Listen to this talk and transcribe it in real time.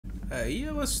А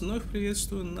я вас вновь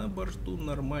приветствую на борту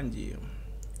Нормандии.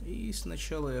 И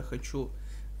сначала я хочу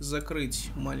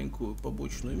закрыть маленькую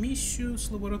побочную миссию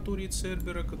с лабораторией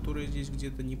Цербера, которая здесь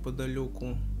где-то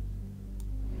неподалеку.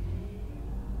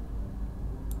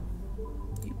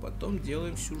 И потом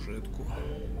делаем сюжетку.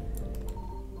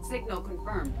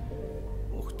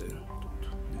 Ух ты,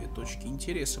 тут две точки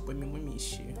интереса помимо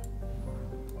миссии.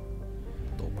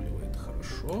 Топливо — это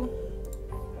хорошо.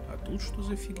 А тут что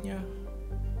за фигня?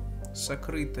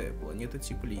 Сокрытая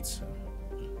планета-теплица.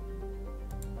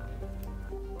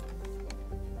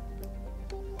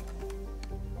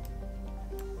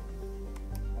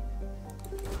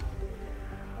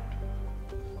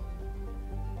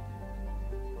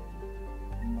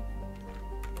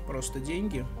 Просто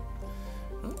деньги.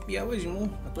 Ну, я возьму,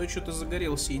 а то я что-то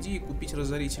загорелся идеей купить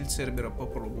разоритель Цербера,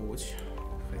 попробовать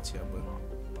хотя бы.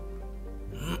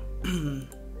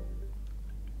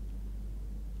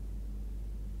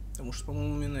 Потому что,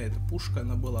 по-моему, именно эта пушка,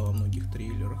 она была во многих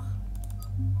трейлерах.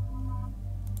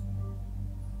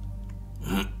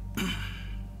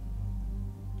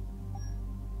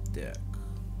 Так.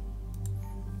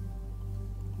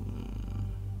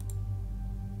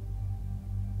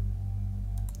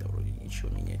 Да, вроде ничего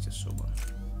менять особо.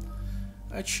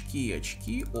 Очки.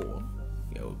 О,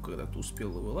 я когда-то успел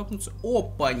вылапнуться.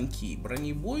 Опаньки!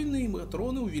 Бронебойные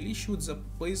патроны увеличивают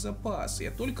боезапас.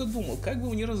 Я только думал, как бы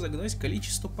мне разогнать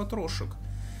количество патрошек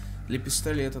для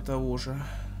пистолета того же.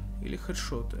 Или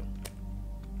хедшоты.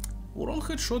 Урон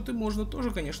хедшоты можно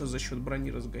тоже, конечно, за счет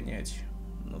брони разгонять.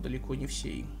 Но далеко не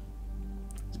всей.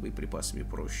 С боеприпасами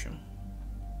проще.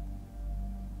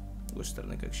 С другой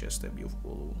стороны, как часто я бью в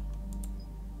голову.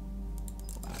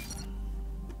 Ладно.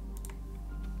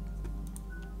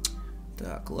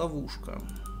 Так, ловушка.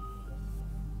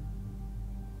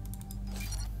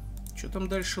 Что там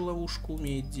дальше ловушка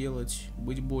умеет делать?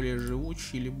 Быть более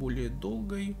живучей или более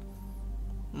долгой?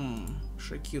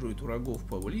 Шокирует врагов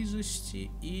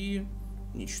поблизости и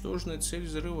ничтожная цель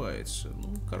взрывается.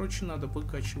 Ну, короче, надо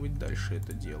покачивать дальше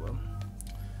это дело.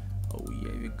 А у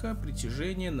Явика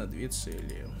притяжение на 2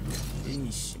 цели.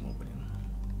 Бениссимо, блин.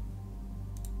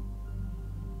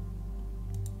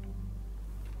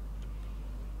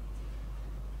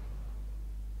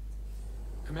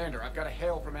 Commander, I've got a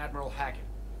hail from Admiral Hackett.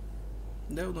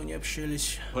 Давно не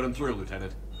общались. Put him through,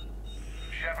 Lieutenant.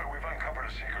 Shepard, we've uncovered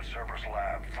a secret Cerberus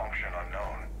lab, function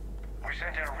unknown. We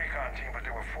sent in a recon team, but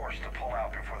they were forced to pull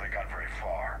out before they got very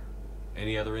far.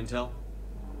 Any other intel?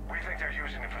 We think they're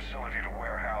using the facility to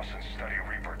warehouse and study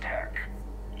Reaper tech.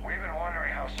 We've been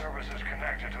wondering how Cerberus is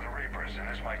connected to the Reapers, and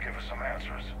this might give us some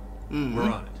answers. We're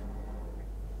on it.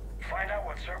 Find out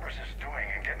what Cerberus is doing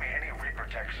and get me any Reaper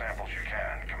tech samples you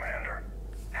can, Commander.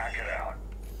 Hack it out.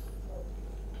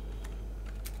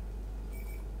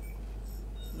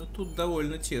 Ну, тут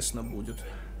довольно тесно будет.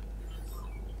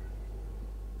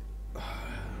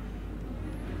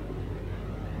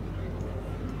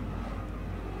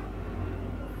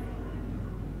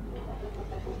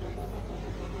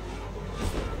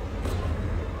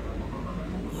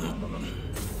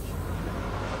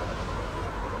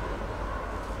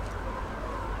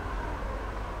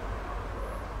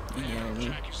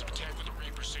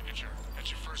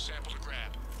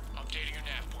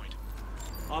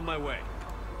 On my way.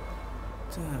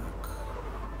 Так.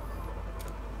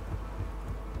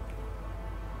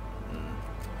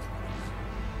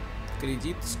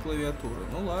 Кредит с клавиатуры.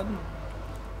 Ну ладно.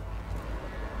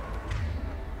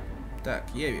 Так,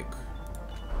 Явик.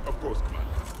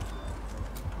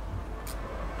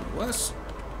 У вас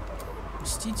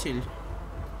Мститель.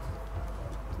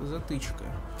 Затычка.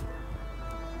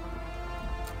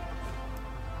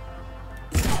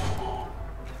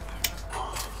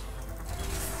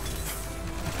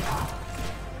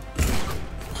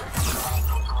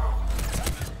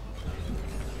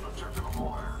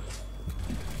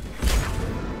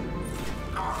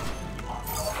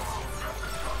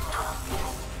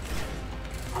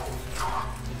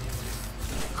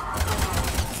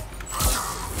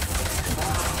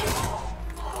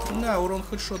 Да, урон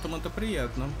хедшотом — это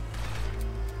приятно.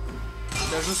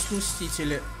 Даже с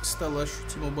Мстителя стало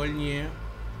ощутимо больнее.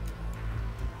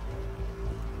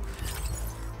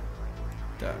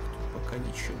 Так, тут пока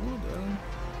ничего, да.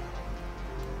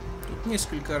 Тут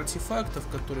несколько артефактов,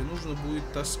 которые нужно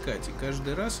будет таскать, и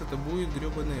каждый раз это будет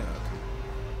гребаный ад.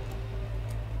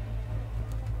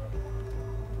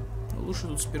 Но лучше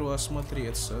тут сперва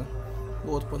осмотреться.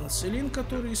 Вот панацелин,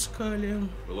 который искали.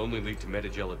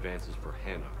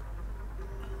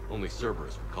 Only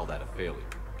Cerberus would call that a failure.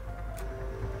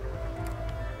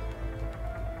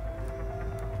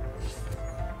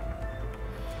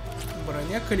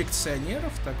 Броня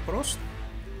коллекционеров? Так просто?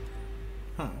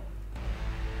 Ага.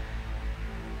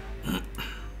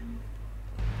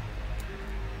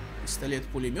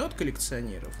 Пистолет-пулемет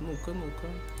коллекционеров. Ну-ка, ну-ка.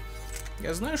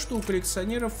 Я знаю, что у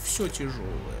коллекционеров все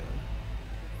тяжелое.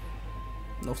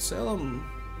 Но в целом,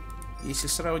 если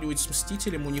сравнивать с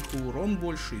Мстителем, у них и урон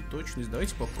больше, и точность.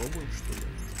 Давайте попробуем, что ли.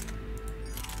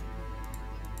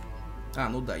 А,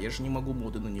 ну да, я же не могу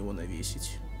моды на него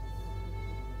навесить.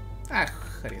 Ах,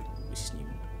 хрен бы с ним.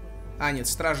 А, нет,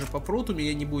 стражи попрут, у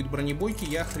меня не будет бронебойки,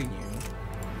 я охренею.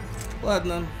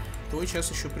 Ладно, твой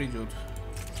час еще придет.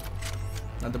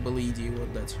 Надо было Иде его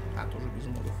отдать. А, тоже без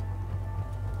модов.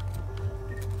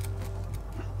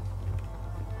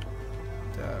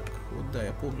 Так, вот да,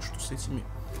 я помню, что с этими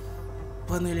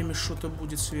панелями что-то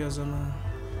будет связано.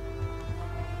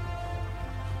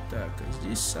 Так, а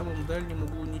здесь в самом дальнем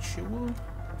углу ничего.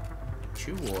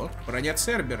 Чего? Броня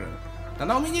цербера.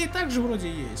 Она у меня и так же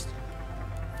вроде есть.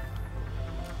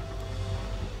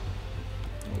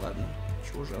 Ну ладно,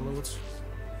 чего жаловаться.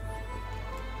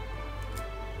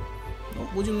 Ну,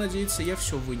 будем надеяться, я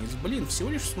все вынес. Блин, всего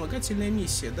лишь вспомогательная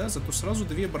миссия, да? Зато сразу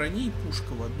 2 брони и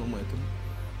пушка в одном этом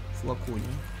флаконе.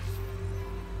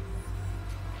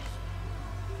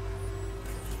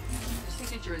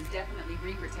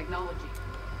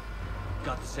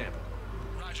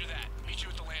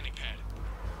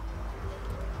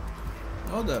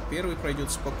 Ну да, первый пройдет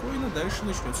спокойно, дальше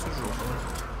начнется жопа.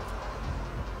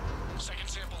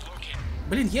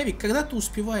 Блин, Явик, когда ты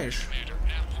успеваешь?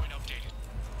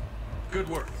 Good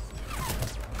work.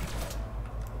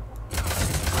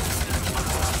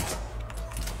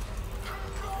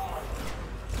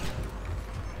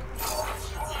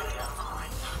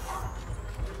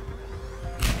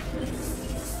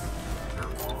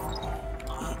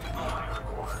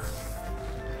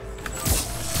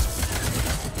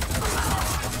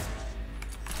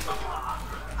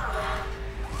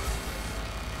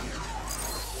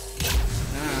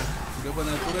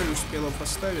 Гребаная турель успела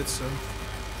поставиться.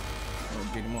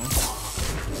 Вот дерьмо.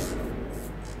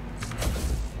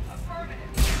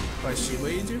 Спасибо,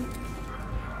 Иди.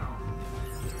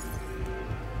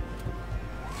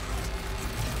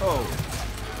 Оу.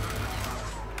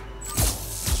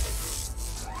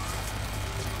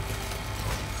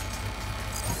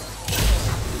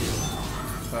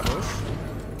 Хорош.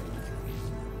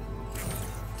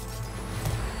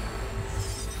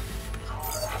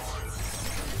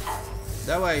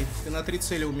 Давай, ты на 3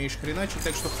 цели умеешь хреначить,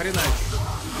 так что хреначь.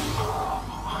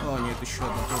 О, нет, еще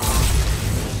одна.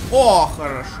 О,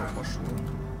 хорошо пошло.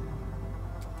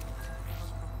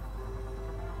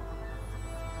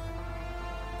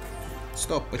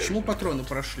 Стоп, почему патроны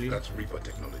прошли?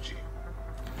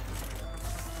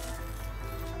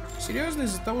 Серьезно,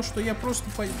 из-за того, что я просто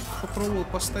попробовал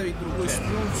поставить другой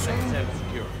ствол, все?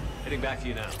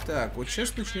 Так, вот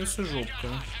сейчас начнется жопка.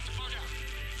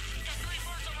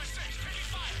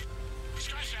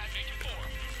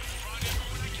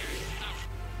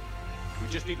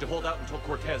 Just need to hold out until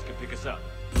Cortez can pick us up.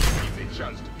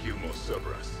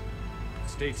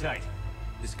 Stay tight.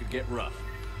 This could get rough.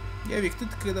 Явик, ты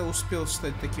когда успел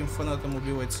стать таким фанатом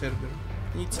убивать Цербера?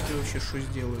 Они тебе вообще что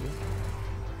сделали?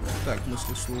 Так,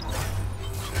 мысли вслух.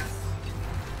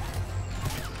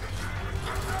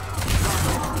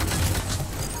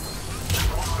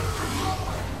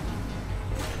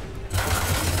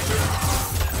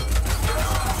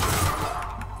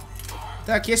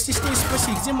 Так, я стесняюсь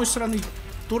спросить, где мой сраный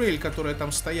турель, которая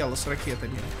там стояла с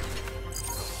ракетами?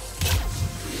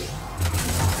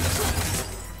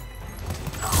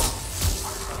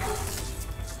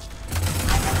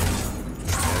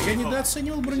 Я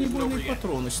недооценивал бронебойные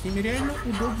патроны, с ними реально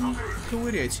удобно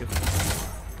ковырять их.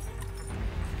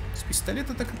 С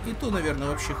пистолета так и то, наверное,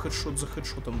 вообще хедшот за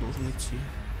хедшотом должен идти.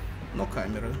 Но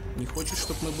камера не хочет,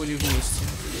 чтобы мы были вместе.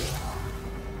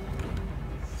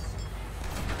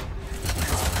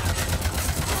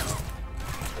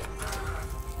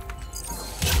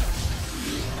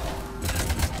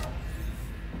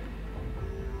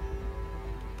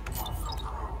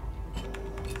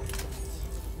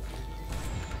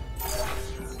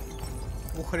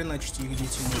 Хреначьте их,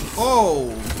 дети мои.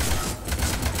 Оу!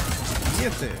 Где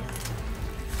ты?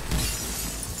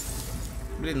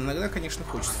 Блин, иногда, конечно,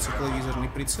 хочется тепловизорный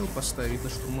прицел поставить на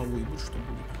штурмовую, будь что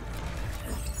будет.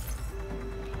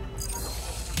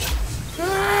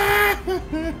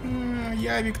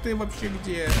 Явик, ты вообще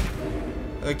где?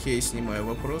 Окей, снимаю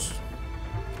вопрос.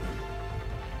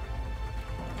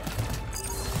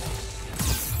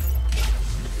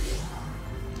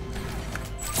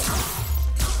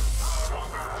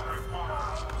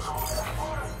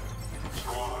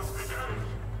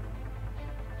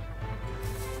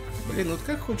 Блин, вот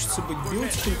как хочется быть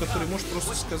биотиком, который может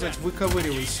просто сказать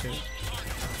 «выковыривайся»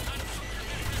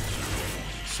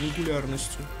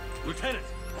 сингулярностью. Lieutenant!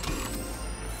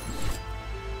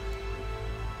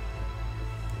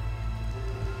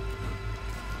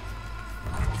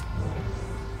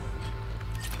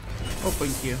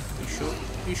 Опаньки.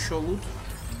 Еще лут.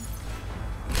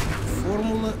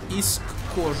 Формула из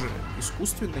кожи.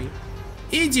 Искусственной.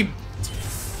 Иди!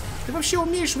 Ты вообще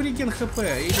умеешь в реген ХП?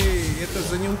 Или это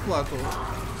за неуплату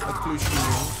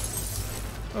отключения?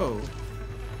 Оу.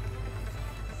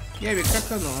 Явик,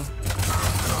 как оно?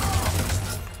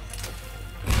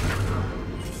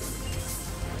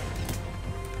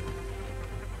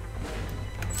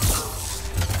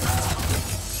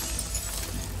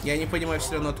 Я не понимаю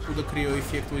все равно, откуда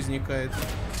криоэффект возникает.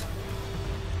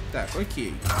 Так,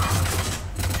 окей.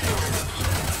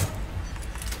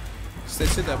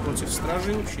 Кстати, да, против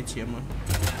стражей вообще тема.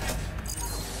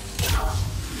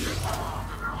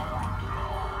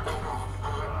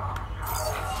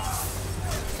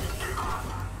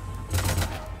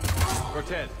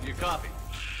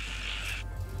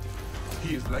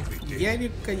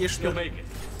 Явик, конечно,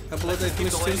 обладает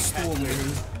мастерством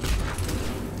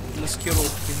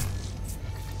маскировки.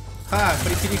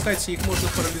 При перекате их можно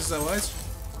парализовать.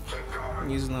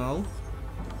 Не знал.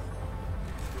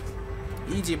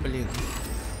 Иди, блин.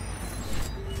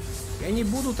 Я не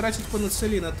буду тратить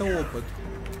панацелин, это опыт.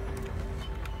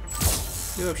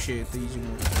 И вообще это изи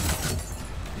мод.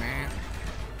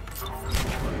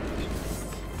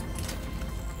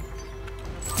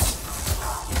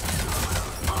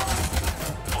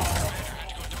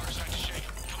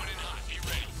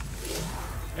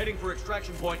 Heading for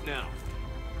extraction point now.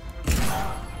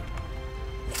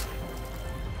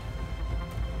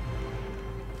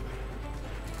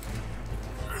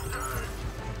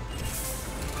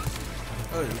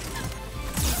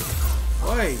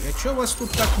 Ой, а чё вас тут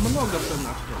так много-то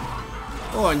нахрен?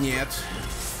 О, нет.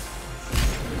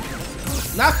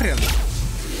 Нахрен!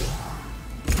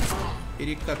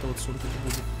 Перекатываться он тут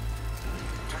будет.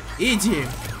 Иди!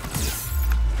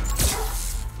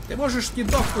 Ты можешь не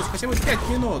дохнуть хотя бы 5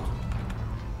 минут.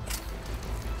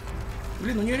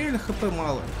 Блин, у нее реально хп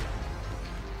мало.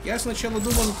 Я сначала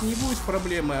думал, это не будет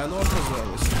проблемой, а оно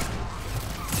оказалось.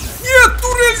 Нет,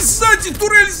 турель сзади,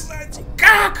 турель сзади!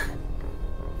 Как?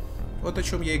 Вот о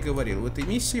чем я и говорил. В этой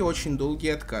миссии очень долгий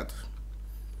откат.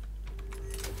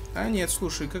 А нет,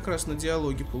 слушай, как раз на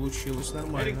диалоге получилось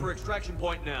нормально.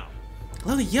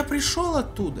 Ладно, я пришел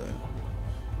оттуда.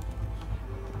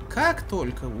 Как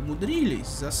только умудрились,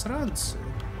 засранцы.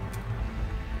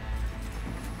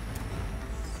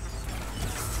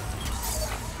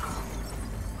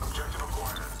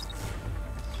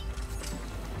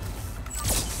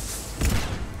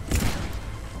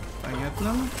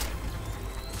 Понятно.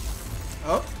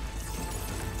 О.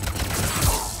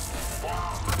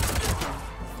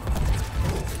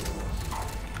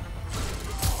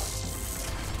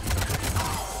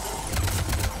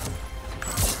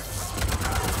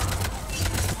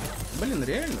 Блин,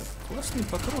 реально классные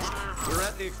потрошки.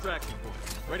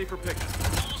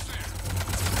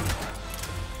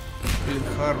 Блин,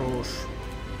 хорош.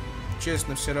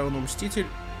 Честно, все равно Мститель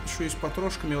еще и с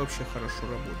потрошками вообще хорошо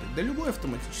работает. Да любое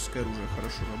автоматическое оружие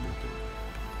хорошо работает.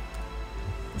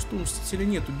 Просто у Мстителя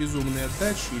нету безумной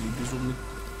отдачи или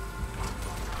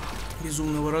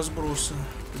безумного разброса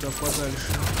куда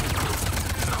подальше.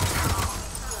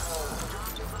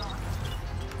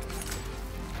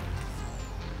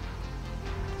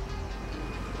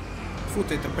 Фу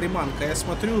ты, это приманка. Я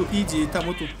смотрю, иди, и там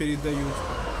и тут передают.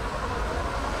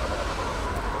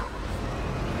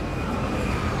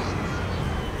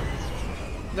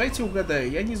 Дайте угадаю,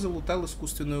 я не залутал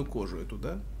искусственную кожу эту,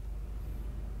 да?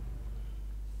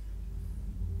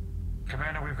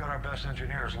 Commander, we've got our best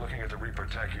engineers looking at the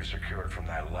Reaper-Tech you secured from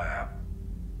that lab.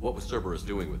 What was Cerberus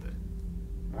doing with it?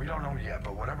 We don't know yet,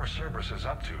 but whatever Cerberus is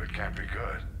up to, it can't be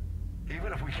good.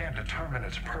 Even if we can't determine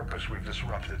its purpose, we've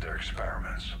disrupted their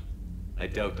experiments. I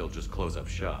doubt they'll just close up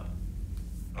shop.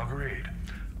 Agreed.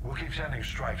 We'll keep sending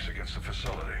strikes against the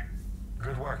facility.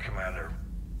 Good work, Commander.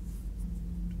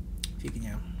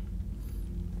 Фигня.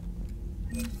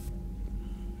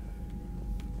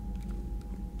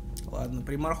 Ладно,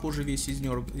 примарх уже весь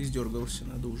издергался,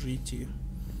 надо уже идти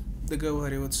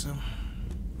договариваться.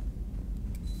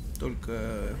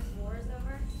 Только...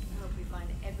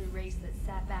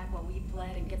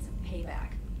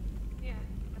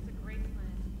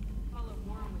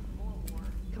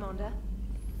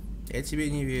 Я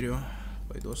тебе не верю.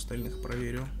 Пойду остальных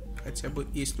проверю. Хотя бы,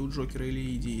 если у Джокера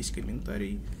или Иди есть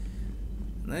комментарий,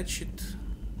 значит,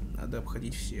 надо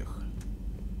обходить всех.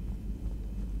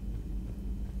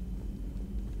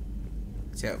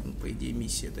 Хотя, по идее,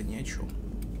 миссия это ни о чем.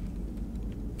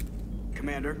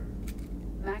 Commander?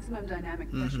 Maximum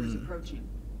dynamic pressure is approaching.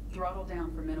 Throttle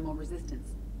down for minimal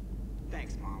resistance.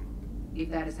 Thanks, Mom. If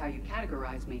that is how you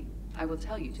categorize me, I will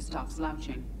tell you to stop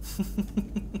slouching.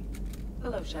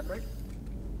 Hello, Shepard.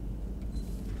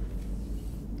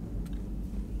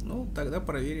 Ну, тогда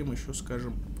проверим еще,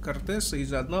 скажем, Кортеса и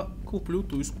заодно куплю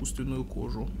ту искусственную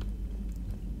кожу.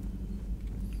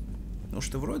 Потому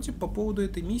что вроде по поводу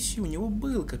этой миссии у него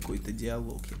был какой-то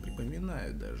диалог, я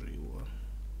припоминаю даже его.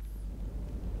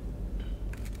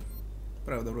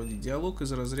 Правда, вроде диалог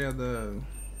из разряда...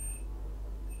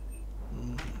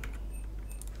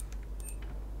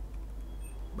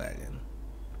 Блин.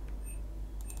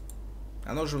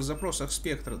 Оно же в запросах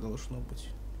спектра должно быть.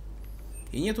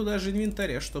 И нету даже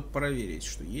инвентаря, чтобы проверить,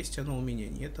 что есть оно у меня,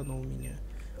 нет оно у меня.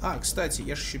 А, кстати,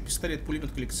 я же еще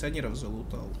пистолет-пулемет коллекционеров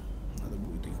залутал. Надо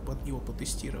будет их под него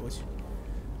потестировать.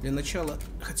 Для начала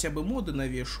хотя бы моды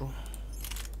навешу.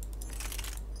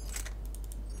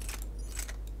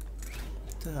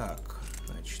 Так,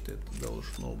 значит, это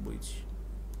должно быть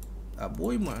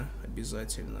обойма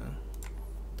обязательно.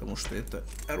 Потому что это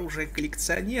оружие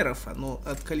коллекционеров, оно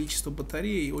от количества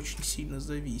батареи очень сильно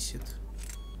зависит.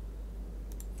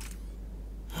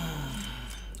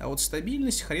 А вот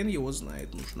стабильность, хрен его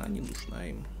знает, нужна, не нужна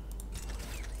им.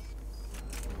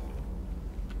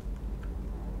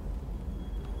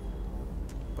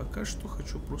 Пока что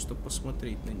хочу просто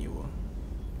посмотреть на него.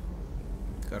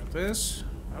 Кортес.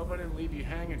 I hope I didn't leave you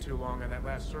hanging too long on that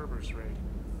last Cerberus raid.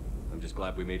 I'm just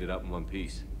glad we made it out in one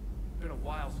piece. It's been a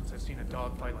while since I've seen a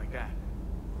dogfight like that.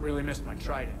 Really missed my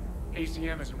trident.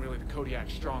 ACM isn't really the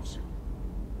Kodiak's strong suit.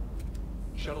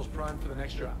 Shuttle's primed for the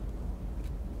next drop.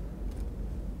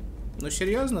 Ну,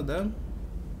 серьезно, да?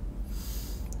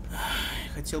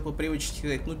 Хотел по привычке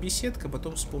сказать, ну, беседка,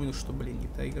 потом вспомнил, что, блин, не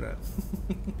та игра.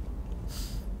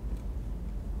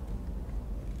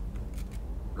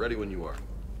 Ready when you are.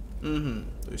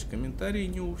 Угу, то есть комментарии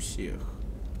не у всех.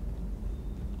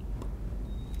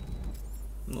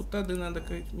 Ну, тогда надо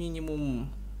как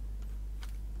минимум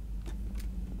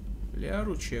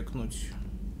Ляру чекнуть.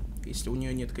 Если у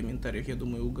нее нет комментариев, я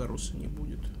думаю, у Гаруса не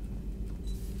будет.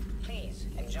 Please,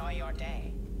 enjoy your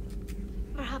day.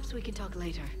 Perhaps we can talk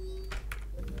later.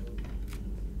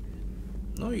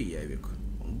 Ну и Явик.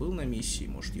 Он был на миссии,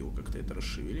 может, его как-то это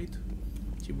расшевелит.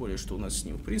 Тем более, что у нас с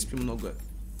ним, в принципе, много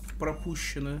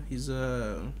пропущено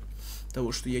из-за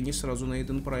того, что я не сразу на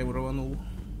Эйден Прайм рванул.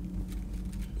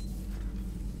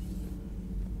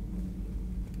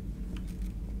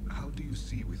 How do you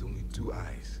see with only two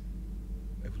eyes?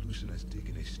 Evolution has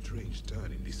taken a strange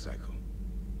turn in this cycle.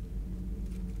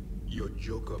 Your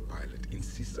Joker pilot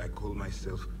insists I call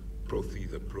myself Prothi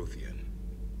the Prothean.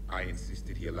 I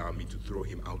insisted he allow me to throw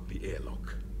him out the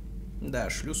airlock. Да,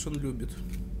 шлюз он любит.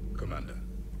 Commander.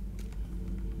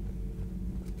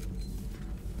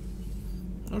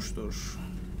 Ну что ж,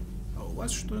 а у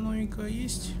вас что новенькое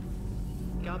есть?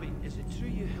 Gabby, is it true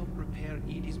you helped repair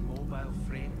Edie's mobile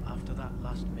frame after that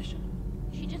last mission?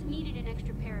 She just needed an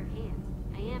extra pair of hands.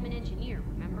 I am an engineer,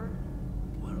 remember?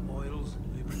 Were oils and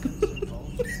lubricants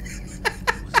involved?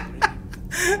 Was it really?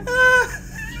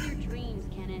 Keep your dreams,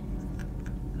 Kenneth.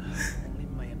 Only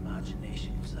my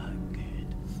imagination was that good.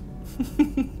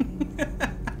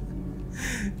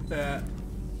 Да.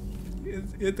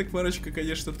 Эта парочка,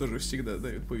 конечно, тоже всегда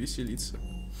дает повеселиться.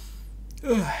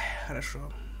 Ой,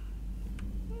 хорошо.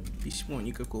 Письмо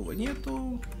никакого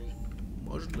нету.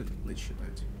 Можно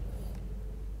начинать.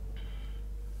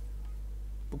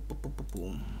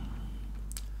 Пу-пу-пу-пу-пу.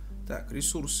 Так,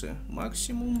 ресурсы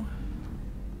максимум.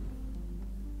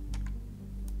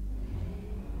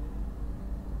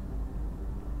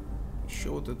 Еще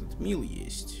вот этот мил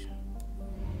есть.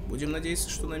 Будем надеяться,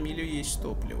 что на милю есть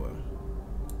топливо.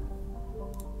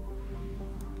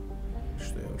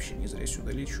 Что я вообще не зря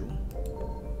сюда лечу.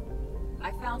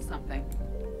 I found something.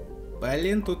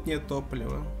 Блин, тут нет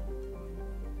топлива.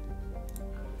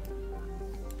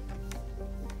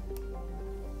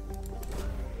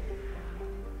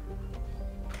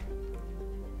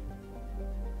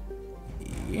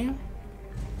 И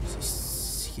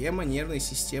схема нервной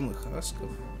системы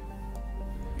хасков.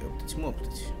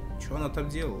 Ёптать-моптать. Что она там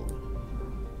делала?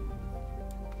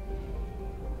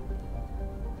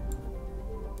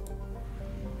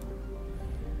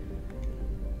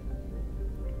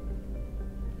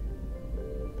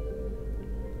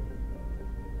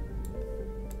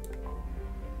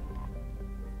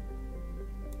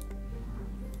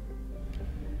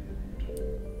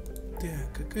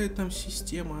 Так, какая там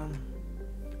система?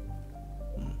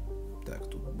 Так,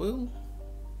 тут был.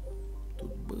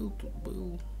 Тут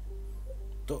был.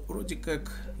 то вроде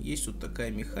как есть вот такая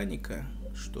механика,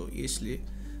 что если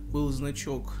был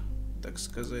значок, так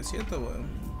сказать, этого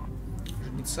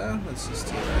жнеца над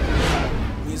системой,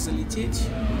 не залететь,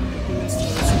 будет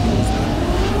становиться поздно.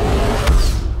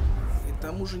 И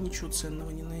там уже ничего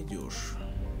ценного не найдешь.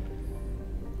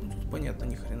 Ну, тут понятно,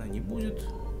 ни хрена не будет.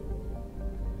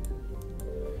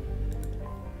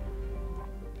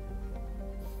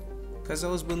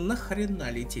 Казалось бы,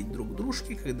 нахрена лететь друг к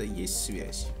дружке, когда есть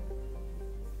связь?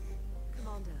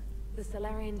 The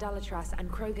Salarian Dalatras and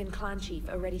Krogan clan chief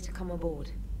are ready to come aboard.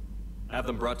 Have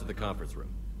them brought to the conference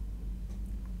room.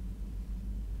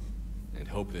 And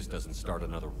hope this doesn't start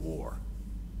another war.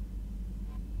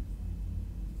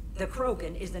 The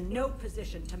Krogan is in no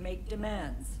position to make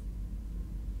demands.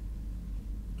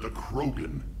 The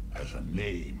Krogan has a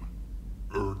name.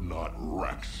 Erdnot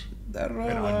Rex. Здорово.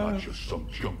 And I'm not just some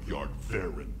junkyard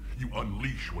Varen you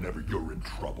unleash whenever you're in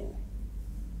trouble.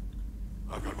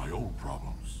 I've got my own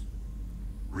problems.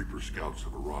 Reaper scouts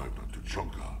have arrived on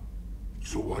Tuchanka.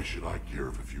 So why should I care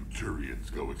if a few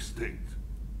Turians go extinct?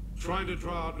 Trying to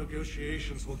draw out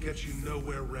negotiations will get you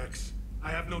nowhere, Rex.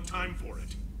 I have no time for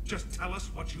it. Just tell us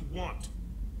what you want.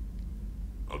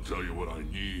 I'll tell you what I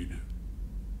need.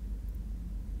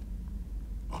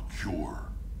 A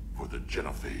cure for the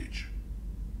genophage.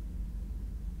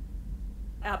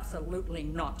 Absolutely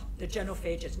not. The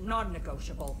genophage is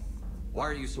non-negotiable. Why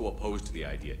are you so opposed to the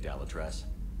idea, Dalatras?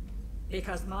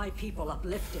 Because my people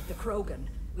uplifted the Krogan.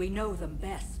 We know them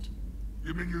best.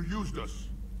 You mean you used us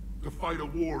to fight a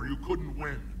war you couldn't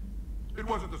win? It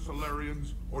wasn't the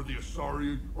Salarians, or the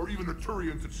Asari, or even the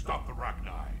Turians that stopped the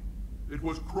Rachni. It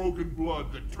was Krogan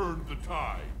blood that turned the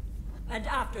tide. And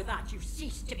after that, you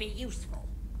ceased to be useful.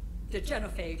 The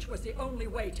genophage was the only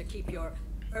way to keep your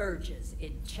urges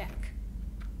in check.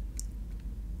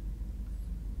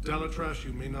 Dalatras,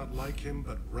 you may not like him,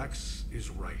 but Rex is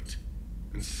right.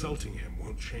 Insulting him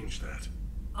won't change that.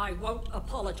 I won't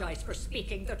apologize for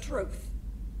speaking the truth.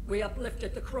 We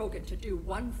uplifted the Krogan to do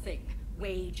one thing,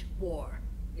 wage war.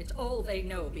 It's all they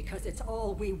know because it's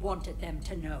all we wanted them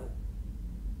to know.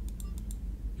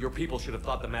 Your people should have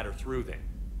thought the matter through then.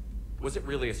 Was it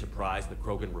really a surprise that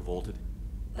Krogan revolted?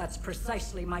 That's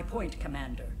precisely my point,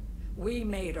 Commander. We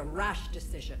made a rash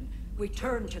decision. We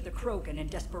turned to the Krogan in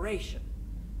desperation.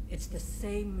 It's the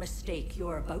same mistake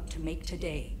you're about to make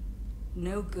today.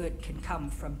 No good can come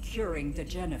from curing the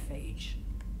genophage.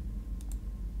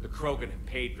 The Krogan have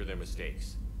paid for their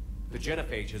mistakes. The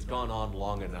genophage has gone on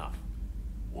long enough.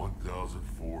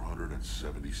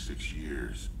 1,476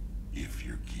 years, if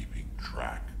you're keeping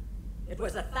track. It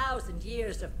was 1,000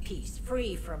 years of peace,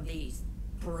 free from these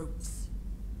brutes.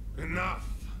 Enough!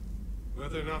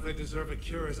 Whether or not they deserve a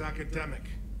cure is academic.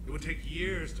 It would take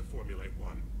years to formulate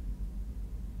one.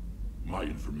 My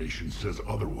information says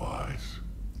otherwise.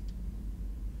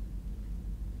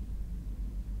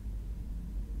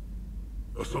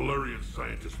 A Salarian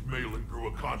scientist, Malin, grew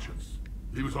a conscience.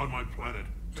 He was on my planet,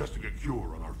 testing a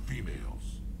cure on our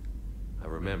females. I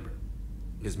remember.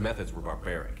 His methods were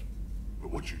barbaric.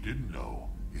 But what you didn't know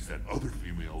is that other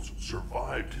females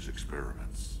survived his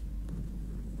experiments.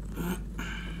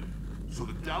 So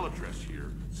the Dalatras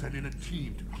here sent in a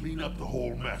team to clean up the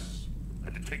whole mess,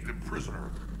 and to take them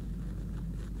prisoner.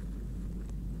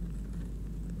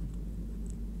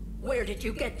 Where did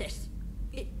you get this?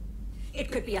 It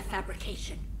could be a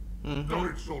fabrication.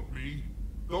 Don't insult me.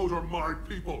 Those are my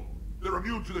people. They're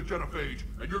immune to the genophage,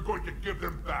 and you're going to give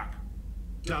them back.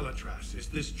 Dalatras, is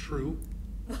this true?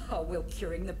 How will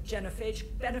curing the genophage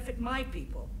benefit my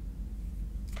people?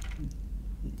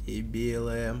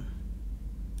 Дебилы.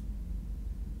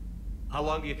 How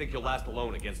long do you think you'll last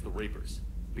alone against the Reapers?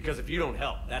 Because if you don't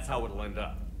help, that's how it'll end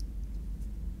up.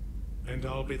 And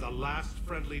I'll be the last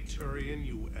friendly Turian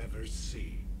you ever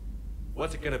see.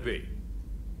 What's it gonna be?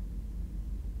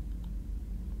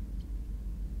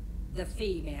 The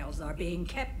females are being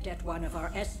kept at one of our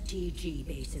STG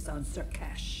bases on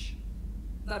Sur'Keš.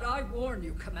 But I warn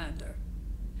you, Commander.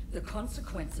 The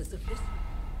consequences of this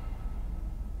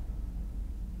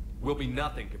Will be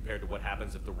nothing compared to what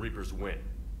happens if the Reapers win.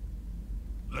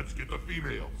 Let's get the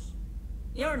females.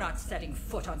 You're not setting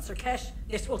foot on Sur'Keš.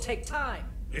 This will take time.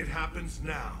 It happens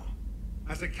now.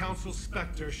 As a Council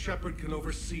Spectre, Shepard can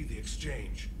oversee the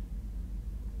exchange.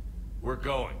 We're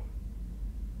going.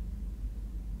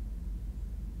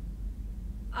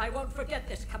 I won't forget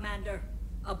this, Commander.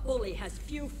 A bully has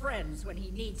few friends when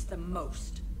he needs them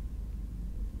most.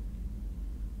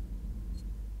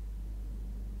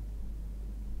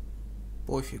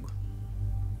 Пофиг.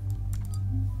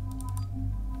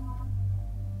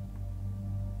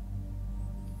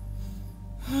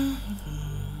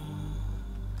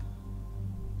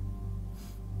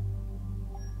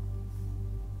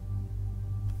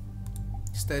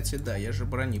 Кстати, да, я же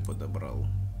брони подобрал.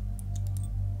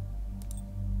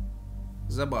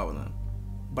 Забавно.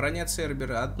 Броня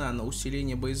Цербера одна на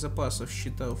усиление боезапасов,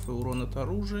 щитов и урон от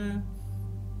оружия,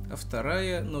 а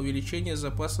вторая на увеличение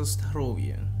запаса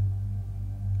здоровья.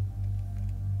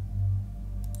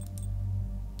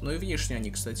 Но и внешне они,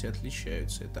 кстати,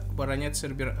 отличаются. Это броня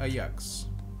Цербер Аякс.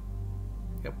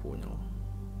 Я понял.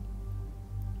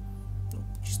 Ну,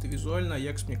 чисто визуально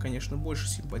Аякс мне, конечно, больше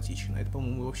симпатичен. А это,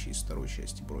 по-моему, вообще из второй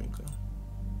части бронька.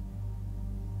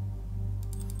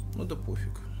 Ну да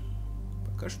пофиг.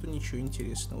 Пока что ничего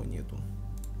интересного нету.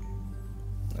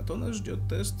 А то нас ждет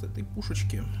тест этой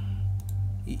пушечки.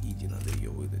 И Иди надо ее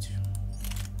выдать.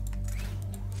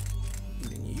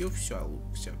 Для нее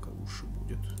всяко лучше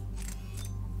будет.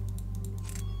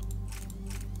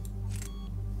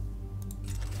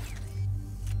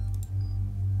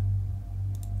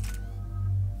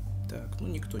 Так, ну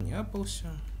никто не апался.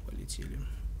 Полетели.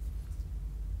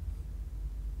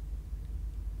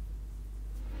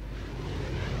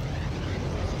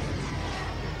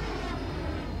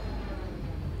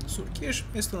 Сур'Кеш,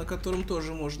 место, на котором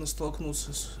тоже можно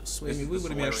столкнуться с своими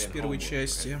выборами аж с первой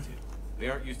части. They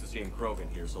aren't used to seeing Krogan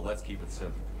here, so let's keep it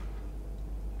simple.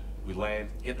 We land,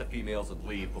 get the females, and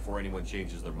leave before anyone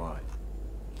changes their mind.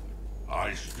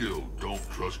 I still don't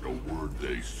trust a word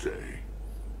they say.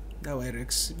 Давай,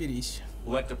 Рекс, соберись.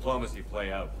 Let diplomacy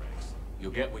play out, Rex.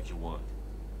 You'll get what you want.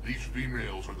 These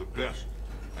females are the best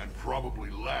and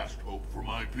probably last hope for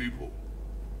my people.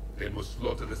 They must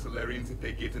slaughter the Salarians if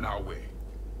they get in our way.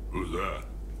 Who's that?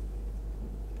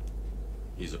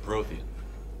 He's a Prothean.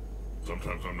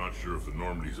 Sometimes I'm not sure if the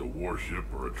Normandy's a warship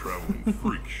or a traveling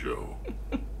freak show.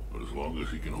 But as long as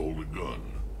he can hold a gun.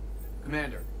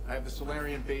 Commander, I have the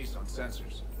Salarian base on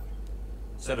sensors.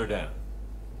 Set her down.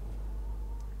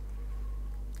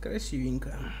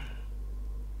 Красивенько.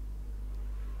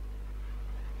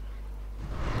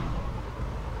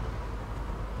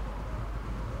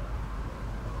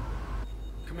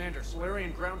 Commander,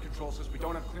 Salarian ground control says we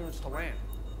don't have clearance to land.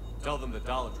 Tell them the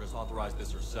Dolatress authorized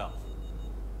this herself.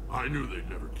 I knew they'd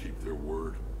never keep their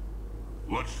word.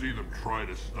 Let's see them try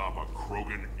to stop a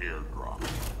Krogan airdrop.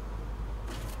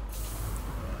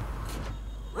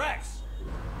 Rex!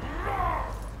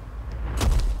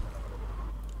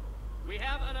 We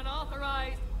have an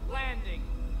unauthorized landing.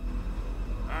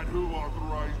 And who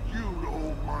authorized you to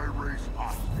hold my race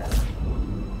hostage?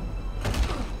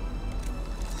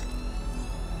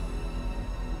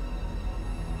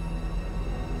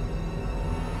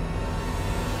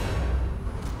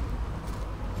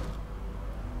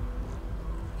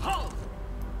 Halt!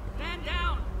 Stand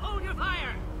down! Hold your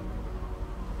fire!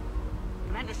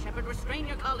 Commander Shepard, restrain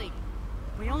your colleague.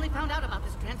 We only found out about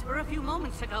this transfer a few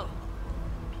moments ago.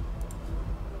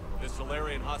 Does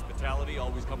Salarian hospitality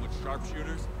always come with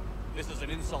sharpshooters? This is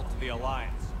an insult to the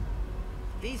Alliance.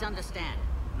 Please understand,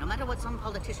 no matter what some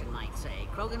politician might say,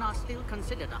 Krogan are still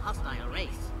considered a hostile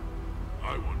race.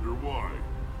 I wonder why.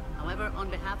 However,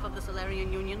 on behalf of the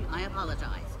Salarian Union, I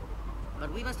apologize.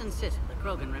 But we must insist the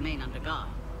Krogan remain under guard.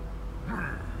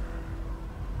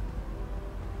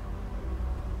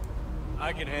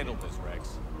 I can handle this,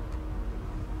 Rex.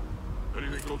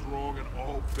 Anything goes wrong and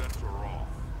all bets are off.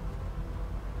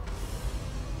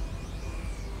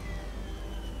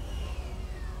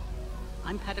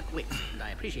 I'm Paddock Wicks, and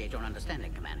I appreciate your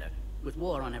understanding, Commander. With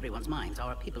war on everyone's minds,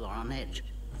 our people are on edge.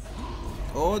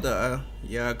 О, да,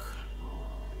 як.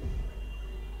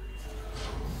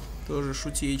 Тоже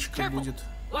шутеечка будет.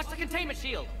 What's the containment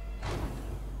shield?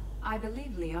 I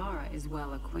believe Liara is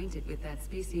well acquainted with that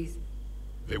species.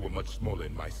 They were much smaller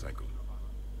in my cycle.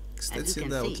 Кстати,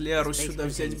 да, вот Лиару сюда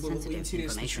взять было бы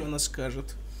интересно, что она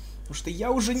скажет. Потому что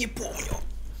я уже не помню.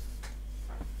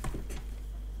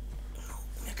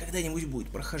 У меня когда-нибудь будет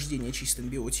прохождение чистым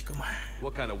биотиком.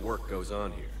 What kind of work goes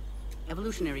on here?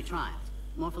 Evolutionary trials,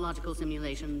 morphological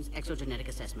simulations, exogenetic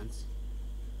assessments.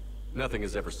 Nothing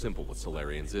is ever simple with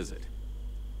Salarians, is it?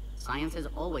 Science has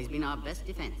always been our best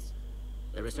defense.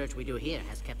 The research we do here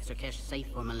has kept Sur'Keš safe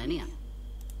for millennia.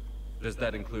 Does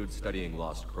that include studying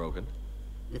lost Krogan?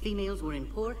 The females were in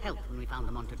poor health when we found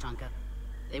them on Tuchanka.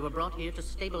 They were brought here to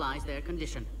stabilize their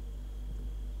condition.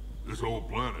 This whole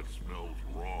planet smells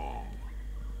wrong.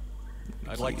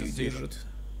 I'd like to see it.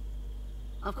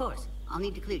 Of course. I'll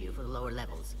need to clear you for the lower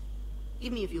levels.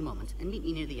 Give me a few moments and meet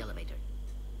me near the elevator.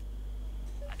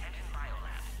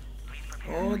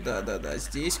 О, да-да-да,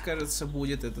 здесь, кажется,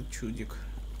 будет этот чудик.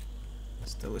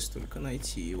 Осталось только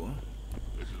найти его.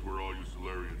 This is where all you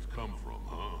Salarians come from,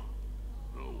 huh?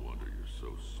 No wonder you're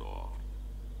so soft.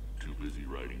 Too busy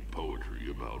writing poetry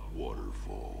about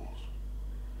waterfalls.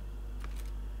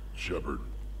 Shepard,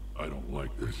 I don't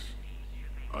like this.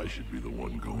 I should be the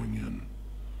one going in.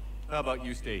 How about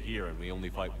you stay here and we only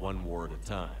fight one war at a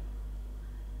time?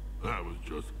 That was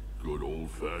just good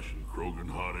old-fashioned Krogan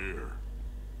hot air.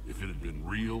 If it had been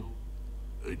real,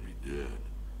 they'd be dead.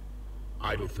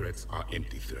 Idle threats are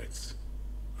empty threats.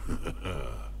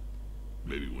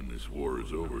 Maybe when this war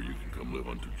is over, you can come live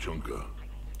on Tuchanka.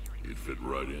 You'd fit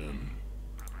right in.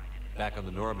 Back on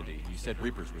the Normandy, you said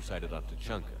Reapers were sighted on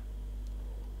Tuchanka.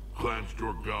 Clans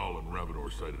Jorgal and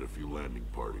Ravenor sighted a few landing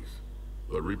parties.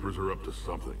 The Reapers are up to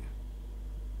something.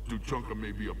 Tuchanka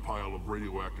may be a pile of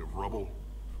radioactive rubble,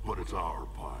 but it's our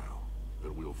pile.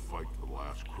 And we'll fight to the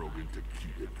last Krogan to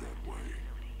keep it that way.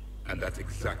 And that's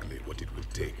exactly what it will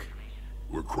take.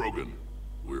 We're Krogan.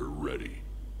 We're ready.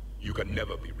 You can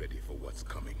never be ready for what's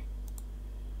coming.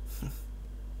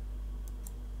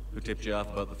 Who tipped you off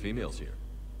about the females here?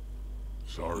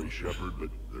 Sorry, Shepard, but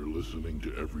they're listening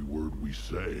to every word we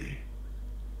say.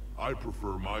 I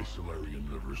prefer my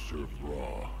Salarian liver served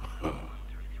raw.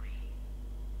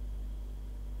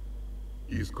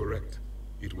 He is correct.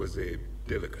 It was a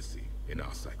delicacy in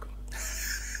our cycle.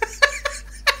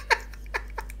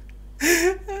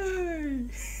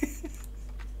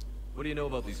 What do you know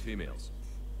about these females?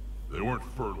 They weren't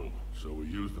fertile, so we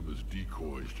used them as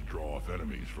decoys to draw off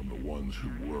enemies from the ones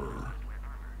who were.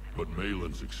 But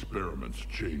Malin's experiments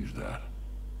changed that.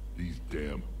 These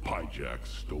damn pyjacks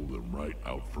stole them right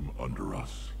out from under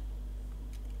us.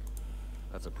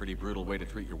 That's a pretty brutal way to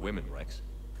treat your women, Rex.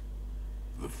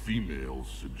 The females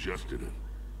suggested it.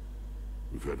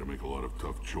 We've had to make a lot of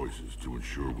tough choices to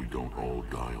ensure we don't all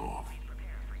die off.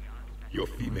 Your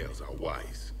females are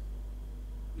wise.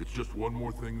 It's just one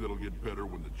more thing that'll get better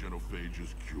when the genophage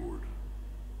is cured.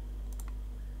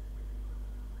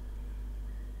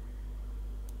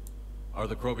 Are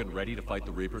the Krogan ready to fight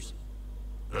the Reapers?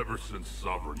 Ever since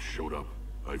Sovereign showed up,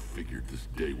 I figured this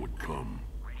day would come.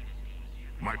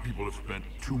 My people have spent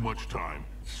too much time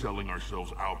selling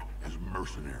ourselves out as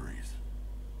mercenaries.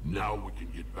 Now we can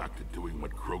get back to doing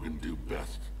what Krogan do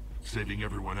best, saving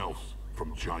everyone else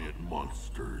from giant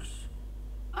monsters.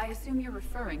 I assume you're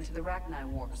referring to the Rachni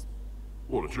Wars.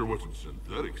 Well, it sure wasn't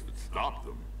synthetics that stopped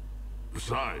them.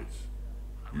 Besides,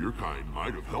 your kind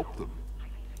might have helped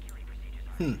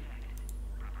them.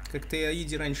 Как-то я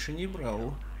Иди раньше не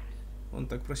брал. Он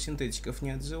так про синтетиков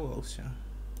не отзывался.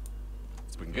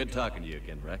 It's been good talking to you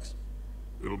again, Rex.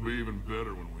 It'll be even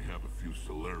better when we have a few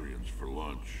Salarians for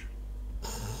lunch.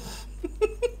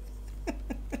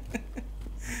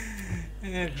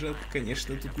 Эх, жалко,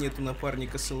 конечно, тут нету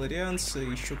напарника саларианца,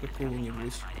 еще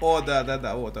какого-нибудь. О,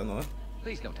 да, вот оно.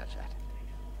 Please don't touch that.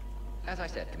 As I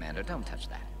said, Commander, don't touch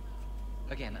that.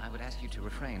 Again, I would ask you to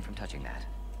refrain from touching that.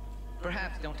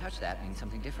 Perhaps don't touch that means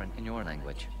something different in your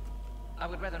language. I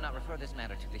would rather not refer this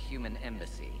matter to the human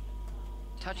embassy.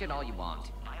 Touch it all you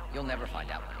want. You'll never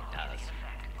find out what it does.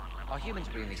 Are humans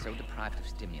really so deprived of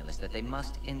stimulus that they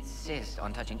must insist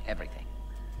on touching everything?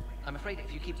 I'm afraid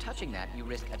if you keep touching that, you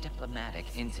risk a diplomatic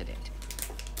incident.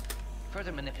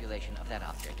 Further manipulation of that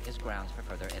object is grounds for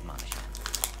further admonishment.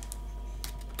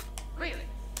 Really,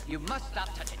 you must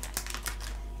stop touching that.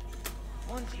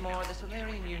 Once more, the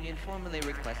Salarian Union formally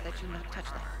requests that you not touch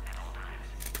that.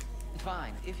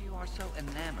 Fine, if you are so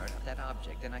enamored of that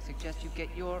object, then I suggest you get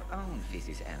your own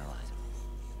feces analyzer.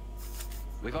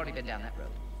 We've already been down that road.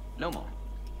 No more.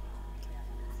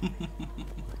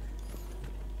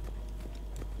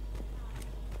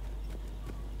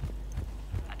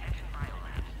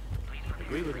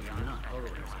 Agree with him or not, our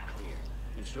orders are clear.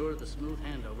 Ensure the smooth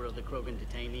handover of the Krogan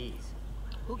detainees.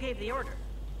 Who gave the order?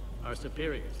 Our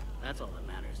superiors. That's all that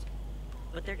matters.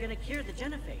 But they're gonna cure the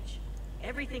genophage.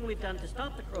 Everything we've done to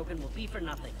stop the Krogan will be for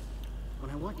nothing.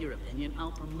 When I want your opinion,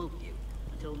 I'll promote you.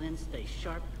 Until then, stay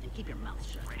sharp and keep your mouth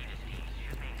shut.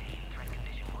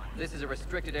 This is a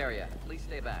restricted area. Please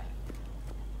stay back.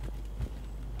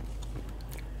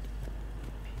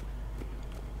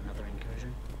 Another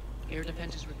incursion? Air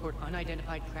defenses report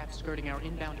unidentified craft skirting our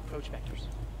inbound approach vectors.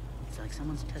 It's like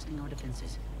someone's testing our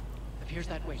defenses. Appears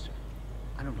that way, sir.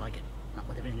 I don't like it. Not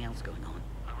with everything else going on.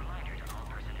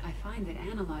 I find that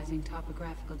analyzing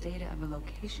topographical data of a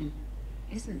location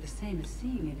isn't the same as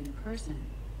seeing it in person.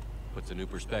 Puts a new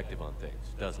perspective on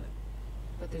things, doesn't it?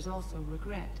 But there's also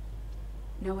regret.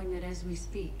 Knowing that as we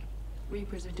speak,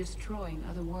 Reapers are destroying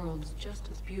other worlds just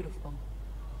as beautiful.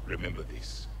 Remember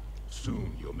this.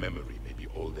 Soon your memory may be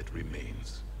all that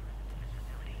remains.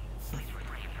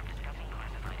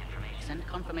 Send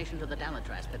confirmation to the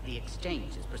Dalatras that the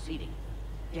exchange is proceeding.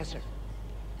 Yes, sir.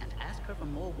 And ask her for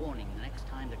more warning the next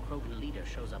time the Krogan leader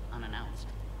shows up unannounced.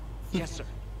 Yes, sir.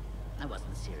 I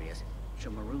wasn't serious.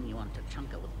 She'll maroon you on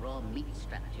Tuchanka with raw meat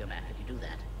strapped to your back if you do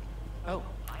that. Oh.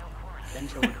 Then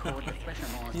she'll record the fresher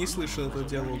Moore's Не слышал этого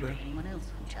диалога. anyone else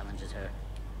who challenges her.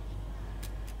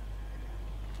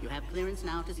 You have clearance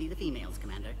now to see the females,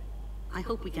 Commander. I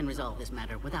hope we can resolve this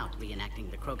matter without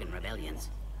reenacting the Krogan rebellions.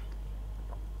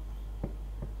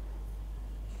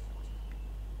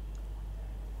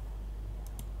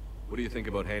 What do you think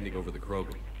about handing over the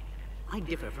Krogan? I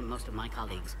differ from most of my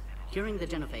colleagues. Curing the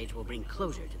genophage will bring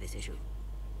closure to this issue.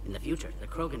 In the future, the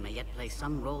Krogan may yet play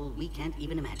some role we can't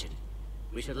even imagine.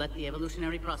 We should let the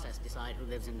evolutionary process decide who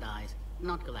lives and dies,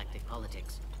 not galactic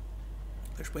politics.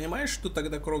 Ты же понимаешь, что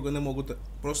тогда Кроганы могут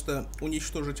просто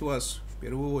уничтожить вас в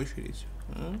первую очередь?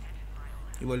 А?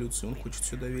 Эволюцию он хочет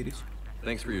сюда верить.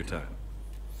 Thanks for your time.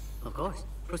 Of course.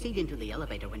 Proceed into the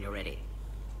elevator when you're ready.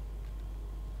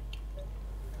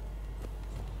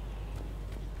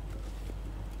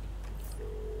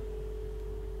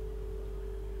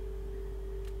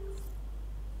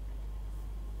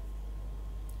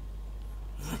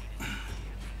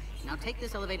 Now take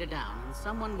this elevator down and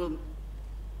someone will...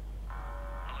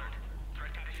 Alert.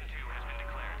 Threat condition 2 has been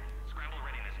declared. Scramble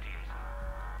readiness teams.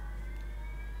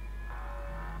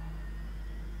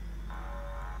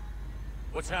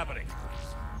 What's happening?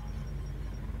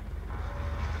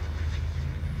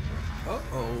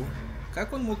 О-оу.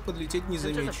 Как он мог подлететь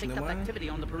незамеченным, а? Activity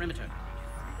on the perimeter.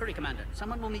 Hurry, Commander.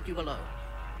 Someone will meet you below.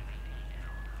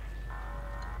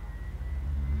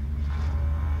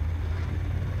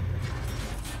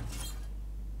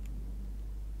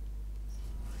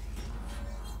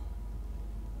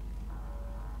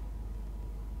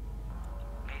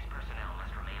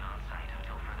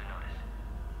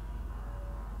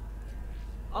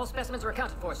 All specimens are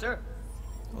accounted for, sir.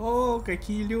 О,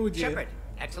 какие люди. Shepard,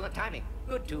 excellent timing.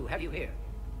 Good to have you here.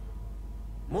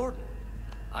 Morden.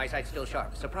 Eyesight still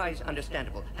sharp. Surprise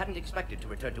understandable. Hadn't expected to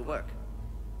return to work.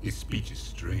 His speech is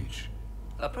strange.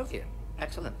 A Prothean.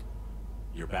 Excellent.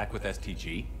 You're back with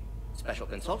STG? Special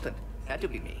consultant. Had to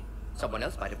be me. Someone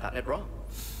else might have gotten it wrong.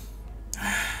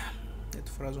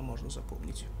 Эту фразу можно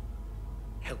запомнить.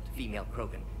 Helped female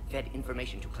Krogan. Fed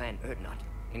information to Clan Erdnot.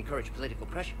 Encouraged political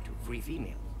pressure to free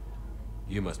females.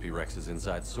 You must be Rex's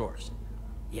inside source.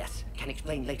 Yes, can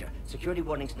explain later. Security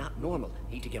warning's not normal.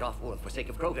 Need to get off world for sake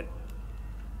of Krogan.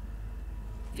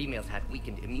 Females had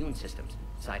weakened immune systems.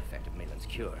 Side effect of Malin's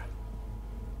cure.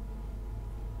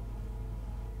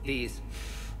 These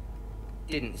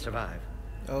didn't survive.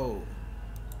 Oh.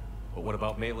 But what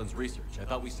about Malin's research? I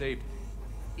thought we saved...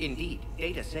 Indeed,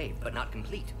 data saved, but not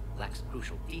complete. Lacks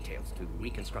crucial details to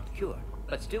reconstruct cure,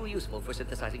 but still useful for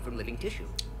synthesizing from living tissue.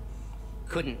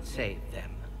 Couldn't save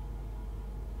them.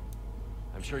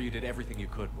 I'm sure you did everything you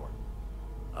could, Morden.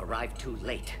 Arrived too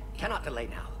late. Cannot delay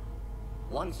now.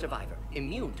 One survivor,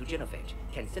 immune to genophage,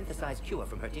 can synthesize cure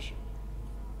from her tissue.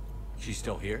 She's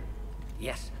still here?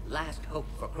 Yes, last hope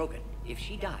for Krogan. If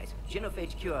she dies,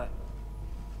 genophage cure...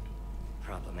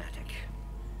 problematic.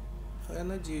 Я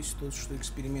надеюсь, что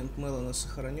эксперимент Мелана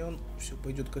сохранен, все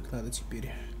пойдет как надо теперь.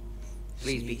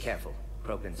 Please be careful.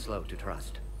 Krogan's slow to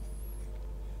trust.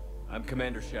 I'm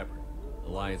Commander Shepard,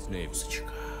 Alliance Navy.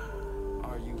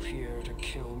 Are you here to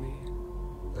kill me?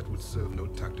 That would serve no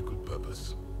tactical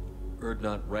purpose.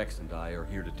 Erdnot, Rex, and I are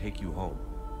here to take you home.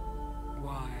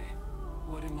 Why?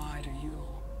 What am I to you?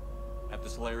 Have the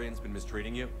Salarians been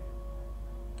mistreating you?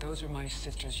 Those are my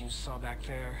sisters you saw back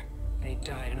there. They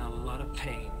died in a lot of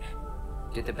pain.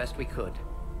 Did the best we could.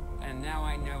 And now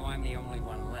I know I'm the only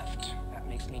one left. That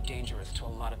makes me dangerous to a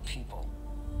lot of people.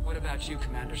 What about you,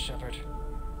 Commander Shepard?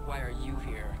 Why are you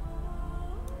here?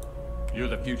 You're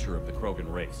the future of the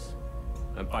Krogan race.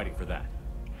 I'm fighting for that.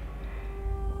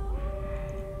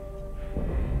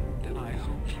 Then I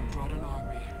hope you brought an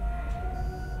army.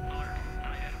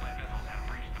 Unidentified missiles have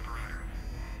breached the perimeter.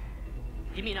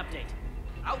 Give me an update.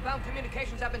 Outbound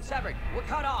communications have been severed. We're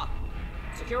cut off.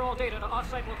 Secure all data to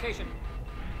off-site location.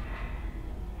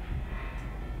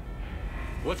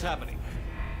 What's happening?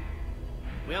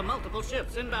 We have multiple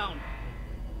ships inbound.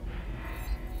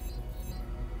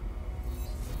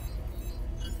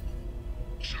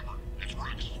 Shepard, it's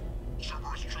Rex.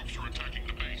 Cerberus troops are attacking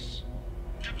the base.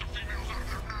 Get the females out of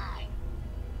there now!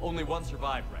 Only one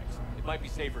survived, Rex. It might be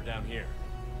safer down here.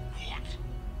 What?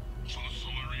 So the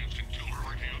Salarians can kill her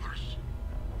like the others?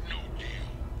 No deal.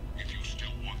 If you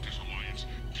still want this alliance,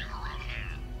 get her out of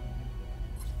there.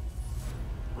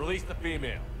 Release the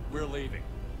female. We're leaving.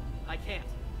 I can't.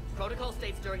 Protocol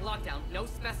states during lockdown, no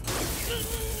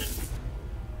specimens.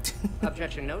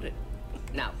 Objection noted.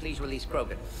 Now, please release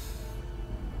Krogan.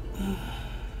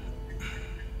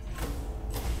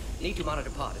 Need to monitor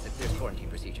pod as it clears quarantine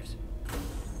procedures.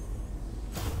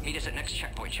 Meet us at next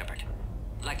checkpoint, Shepard.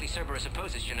 Likely Cerberus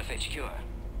opposes genophage cure.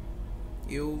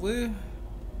 И, увы,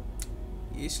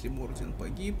 Если Мордин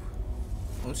погиб,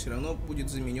 он все равно будет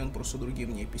заменен просто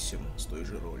другим неписям с той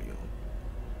же ролью.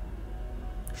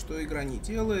 Что игра не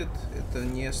делает, это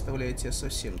не оставляет тебя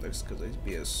совсем, так сказать,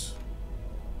 без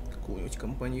какого-нибудь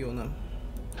компаньона.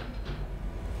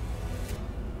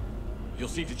 You'll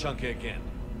see Tuchunka again,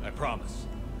 I promise.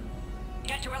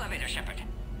 Get to elevator, Shepard.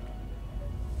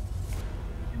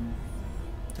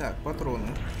 Так, патроны.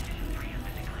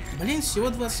 Блин, всего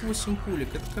 28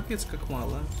 пулек, это капец как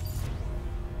мало.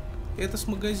 Это с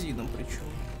магазином причем.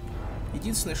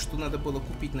 Единственное, что надо было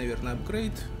купить, наверное,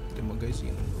 апгрейд для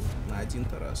магазина на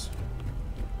один-то раз.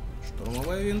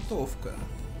 Штурмовая винтовка.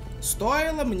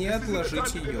 Стоило мне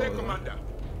отложить ее.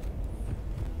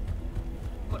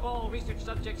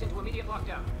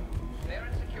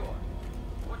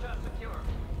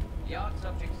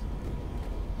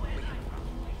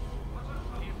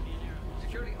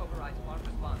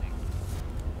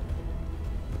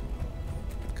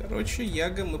 Короче,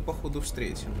 Яга мы походу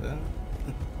встретим, да?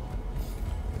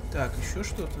 Так, еще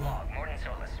что-то.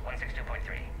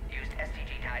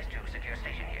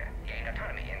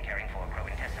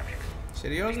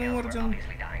 Серьезно, Мордин?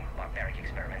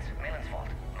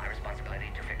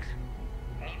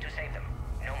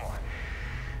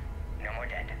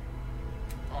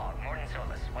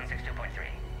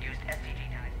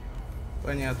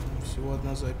 Понятно, всего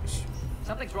одна запись.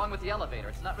 Something's wrong with the elevator.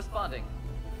 It's not responding.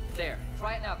 There.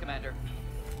 Try it now, Commander.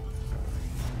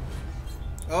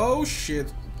 Oh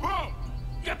shit. Whoa!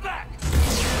 Get back!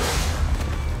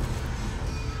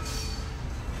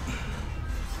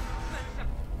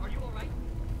 Are you all right?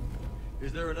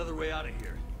 Is there another way out of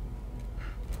here?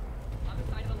 On the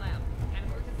side of the lab. An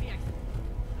emergency exit.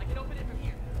 I can open it from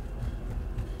here.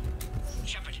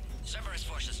 Shepard, Cerberus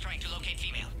forces trying to locate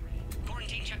female.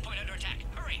 Quarantine checkpoint under attack.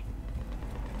 Hurry!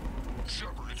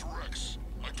 Shepard, it's Rex.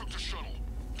 I took the shuttle.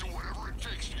 Do whatever it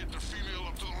takes to get the female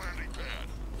up to the landing pad.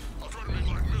 I'll try to make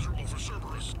life miserable for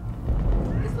Cerberus.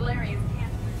 The Salarians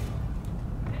can't.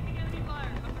 Taking enemy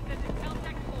fire. I'm presenting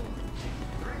Caltech full.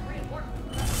 Direct reinforcement.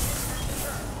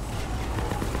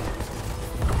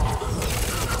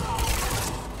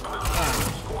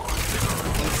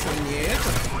 Он что, не это?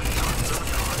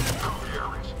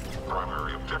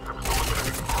 Primary objective is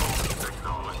eliminating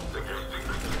all acknowledged engaging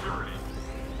the security.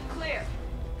 Clear.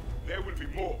 There will be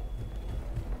more.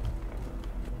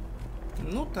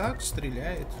 Ну так,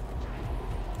 стреляет.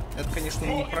 Это, конечно,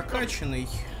 не прокачанный.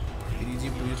 Впереди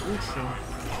будет лучше.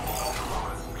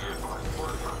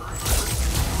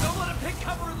 Don't let him pick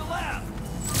cover in the lab.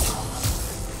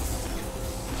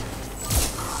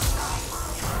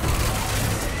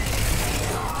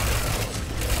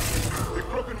 The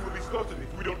Krogan will be slaughtered if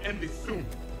we don't end this soon.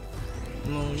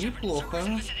 Ну, неплохо.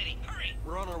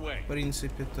 В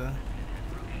принципе-то.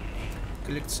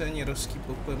 Коллекционеровский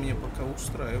ПП меня пока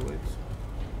устраивает.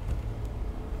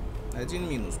 Один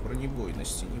минус,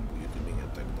 бронебойности не будет у меня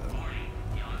тогда.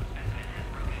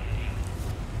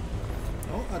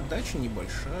 Но отдача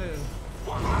небольшая.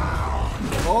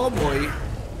 О, бой!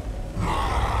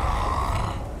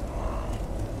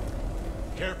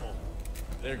 Careful.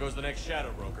 There goes the next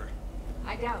shadow broker.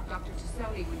 I doubt Dr.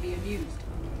 Tassoni would be amused.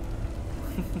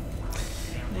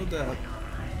 Ну да.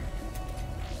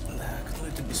 Так, ну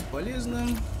это бесполезно.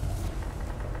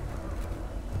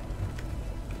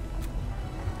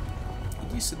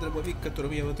 Единственный дробовик,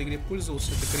 которым я в этой игре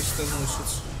пользовался, это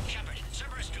крестоносец.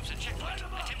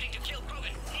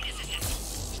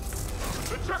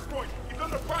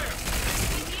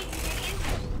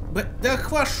 Да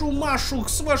вашу Машу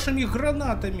с вашими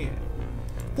гранатами!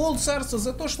 Пол царства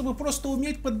за то, чтобы просто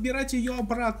уметь подбирать ее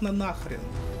обратно нахрен.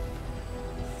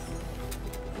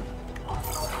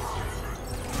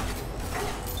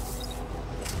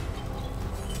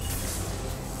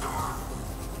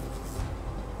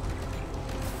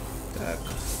 Так.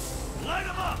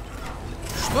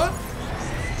 Что?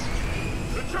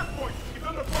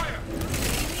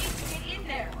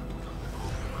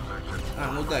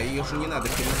 А, ну да, ее же не надо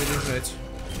перезаряжать.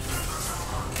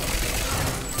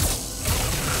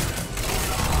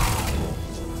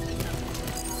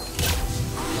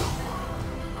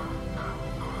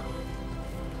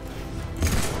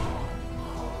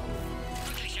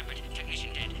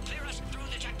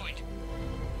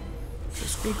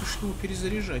 Сколько ж его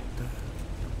перезаряжать-то?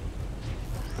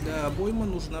 Да, обойма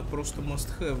нужна просто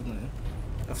must-have-ная.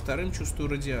 А вторым, чувствую,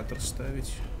 радиатор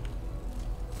ставить.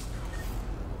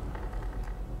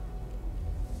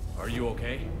 Are you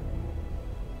okay?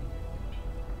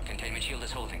 Containment shield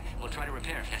is holding. We'll try to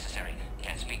repair if necessary.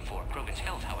 Can't speak for Krogan's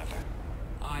health, however.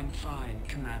 I'm fine,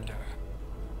 Commander.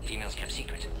 Females kept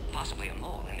secret. Possibly a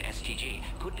mole in STG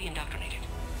could be indoctrinated.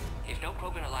 If no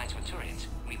Krogan aligns with Turians,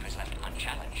 Reaper's left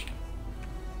unchallenged.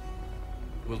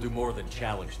 We'll do more than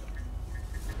challenge them.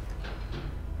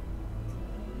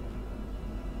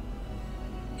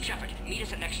 Shepard, meet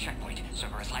us at next checkpoint.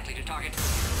 Server is likely to target.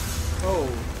 Oh.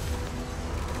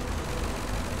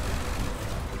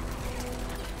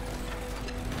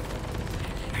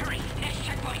 Hurry, next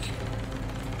checkpoint.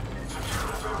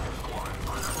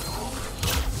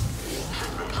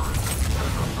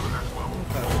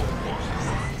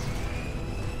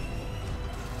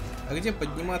 А где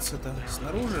подниматься-то?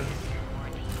 Снаружи?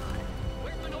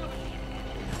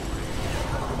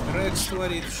 Рекс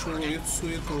творит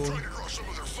суету.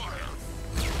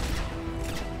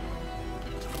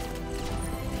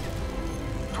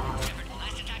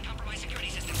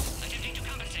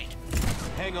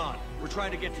 Hang on. We're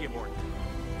trying to get to you, Morton.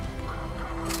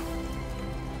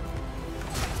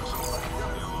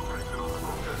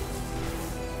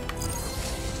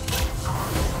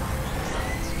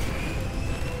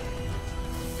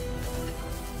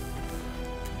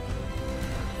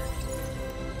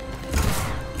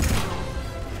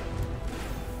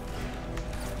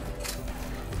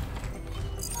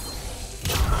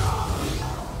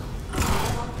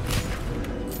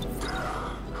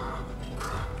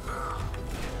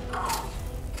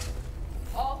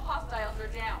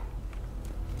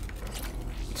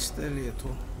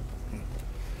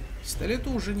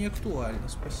 Пистолету уже не актуально,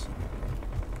 спасибо.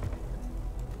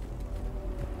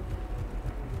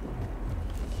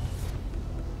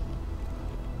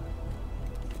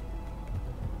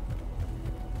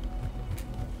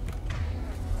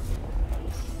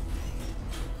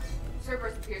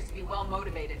 Cerberus appears to be well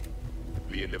motivated.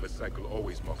 The end of a cycle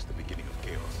always marks the beginning of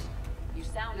chaos. You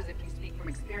sound as if you speak from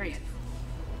experience.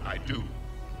 I do.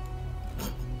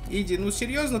 Иди, ну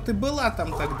серьезно, ты была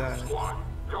там тогда?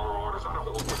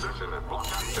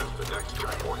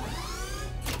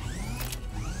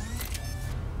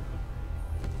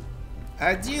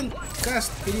 Один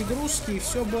каст перегрузки, и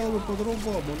все было бы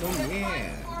по-другому. Но не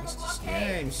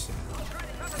стесняемся.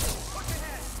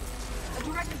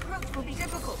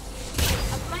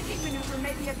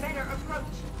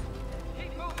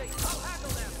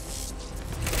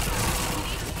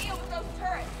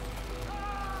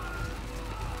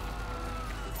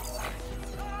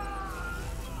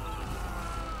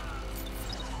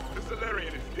 The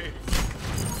Salarian is dead.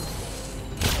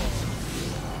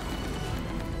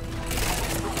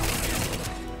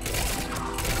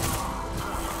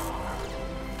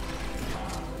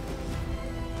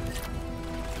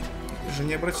 Я же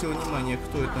не обратил внимания,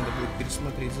 кто это, надо будет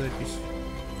пересмотреть запись.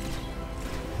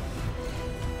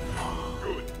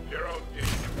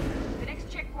 The next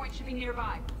checkpoint should be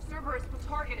nearby. Cerberus will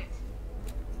target it.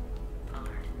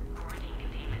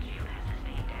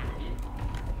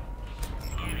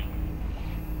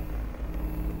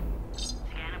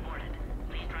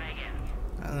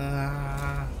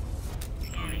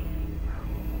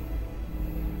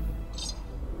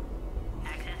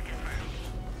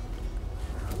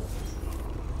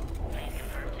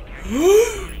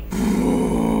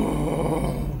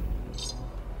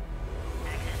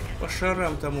 По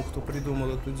шарам тому, кто придумал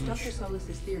эту дичь.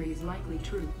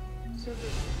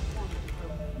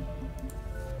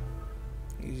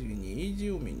 Извини,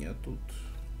 иди, у меня тут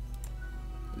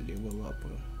леволапы.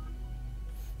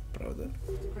 Правда?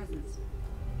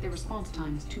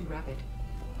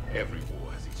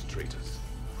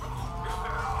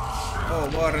 О,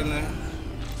 Варены.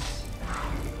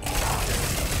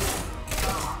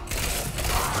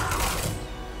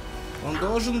 Он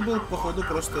должен был, походу,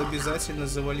 просто обязательно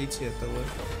завалить этого.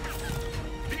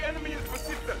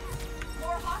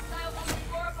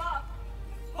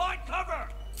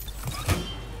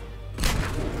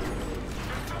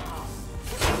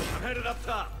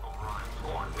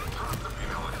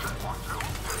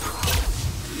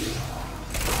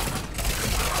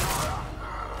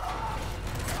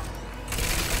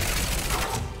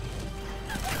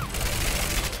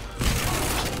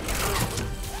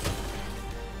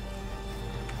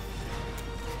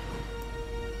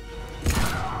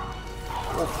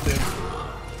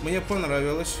 Мне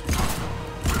понравилось.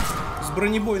 С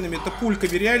бронебойными-то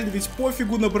пульками реально ведь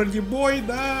пофигу на бронебой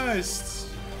дасть.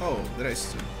 О,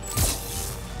 здрасте.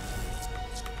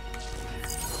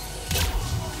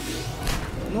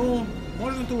 Ну,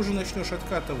 можно ты уже начнешь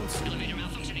откатываться?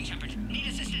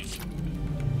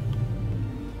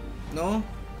 Ну?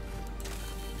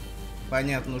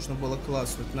 Понятно, нужно было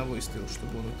класснуть на выстрел,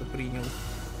 чтобы он это принял.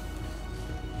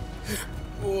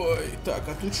 Ой, так,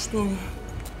 а тут что?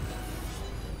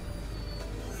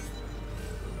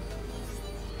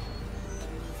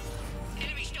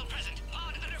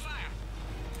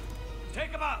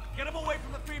 Take him out! Get him away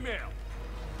from the female!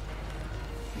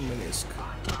 Блеск.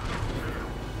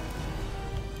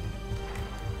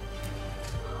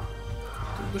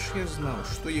 Тут уж я знал,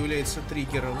 что является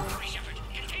триггером.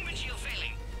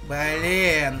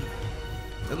 Блин!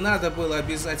 Да надо было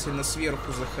обязательно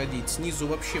сверху заходить. Снизу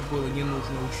вообще было не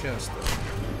нужно участвовать.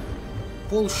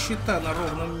 Пол щита на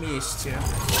ровном месте.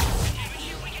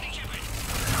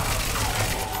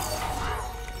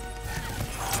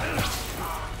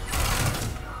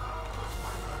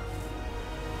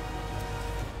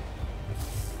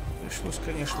 Пришлось,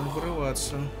 конечно,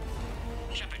 вырываться.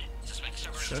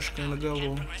 Шашкой на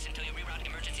голову.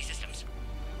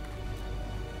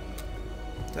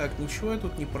 Так, ничего я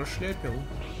тут не прошляпил.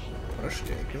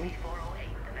 Прошляпил.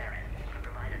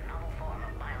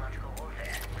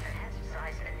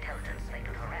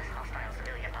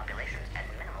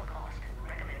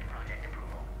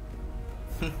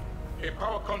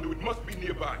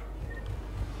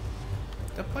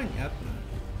 Да понятно.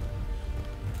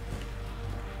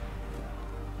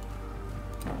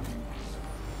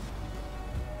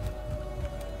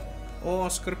 О,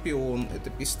 Скорпион. Это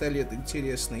пистолет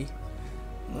интересный.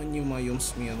 Но не в мою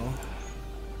смену.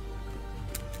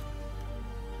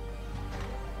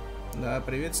 Да,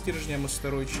 привет стержням из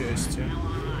второй части.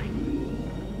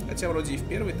 Хотя вроде и в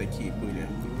первой такие были.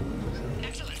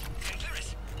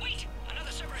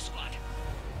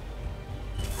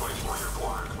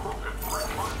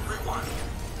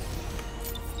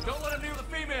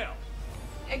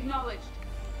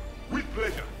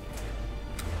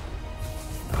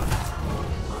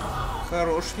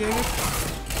 Хорош, я ведь.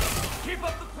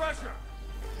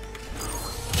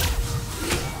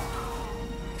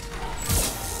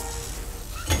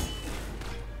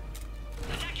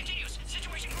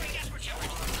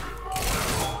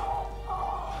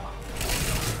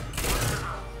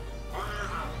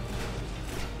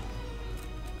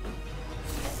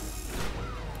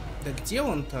 Да где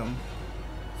он там?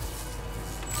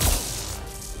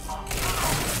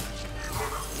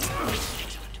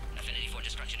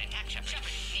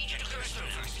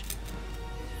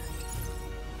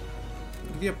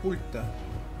 Где пульт-то?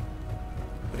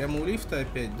 Прямо у лифта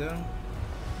опять, да?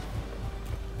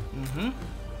 Угу.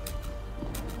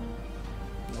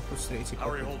 Ну, хоть с третьей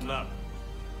попытки.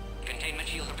 Containment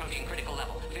shield approaching critical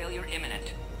level. Failure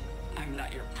imminent. I'm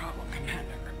not your problem,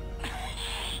 Commander.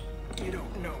 You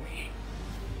don't know me.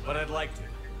 But I'd like to.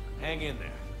 Hang in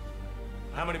there.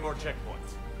 How many more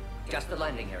checkpoints? Just the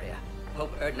landing area.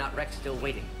 Hope not Rex still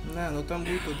waiting. Да, но там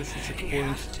будет тут еще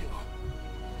чекпоинт.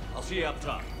 I'll see you up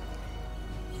top.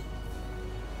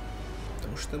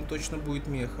 Потому что там точно будет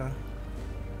меха.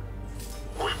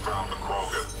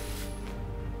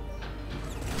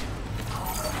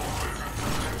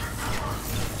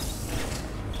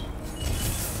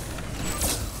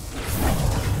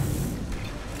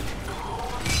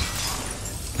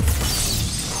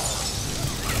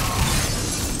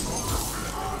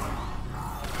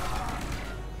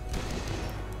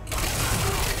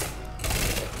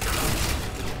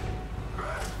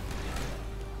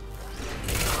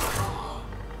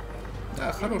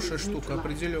 Хорошая штука,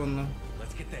 определенно.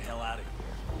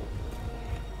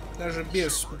 Даже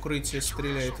без укрытия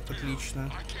стреляет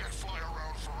отлично.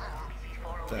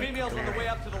 Так,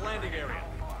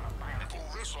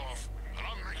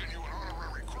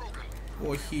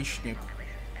 о, хищник.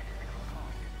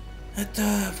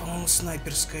 Это, по-моему,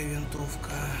 снайперская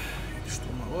винтовка. Или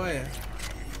штурмовая?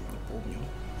 Не помню.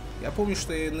 Я помню,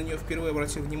 что я на нее впервые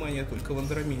обратил внимание только в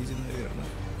Андромеде, наверное.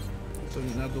 И то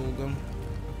ненадолго.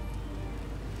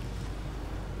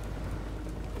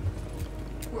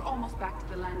 We're almost back to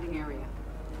the landing area.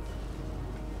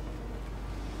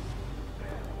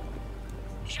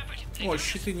 О,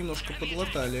 щиты немножко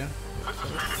подлатали.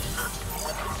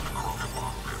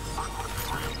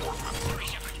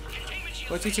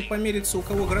 Хотите помериться, у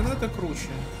кого граната круче?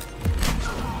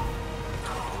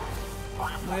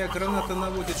 Моя граната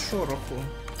наводит шороху.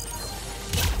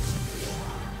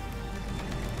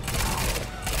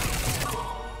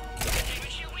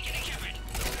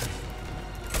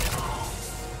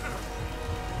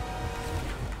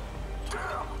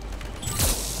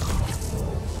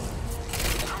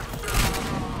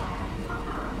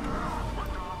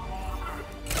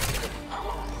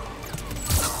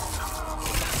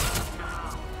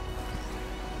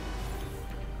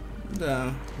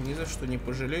 Да, ни за что не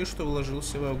пожалею, что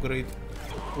вложился в апгрейд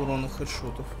урона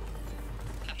хедшотов.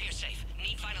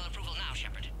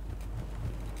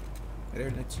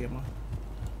 Реально тема.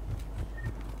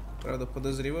 Правда,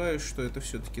 подозреваю, что это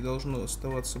все-таки должно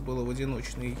оставаться было в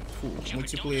одиночной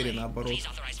мультиплеере, наоборот.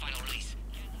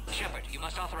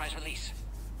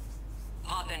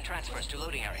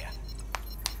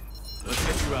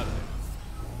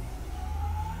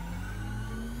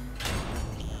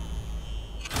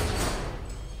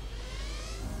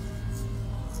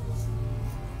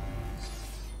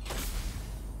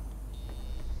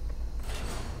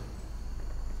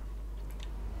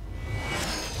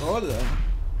 О, да.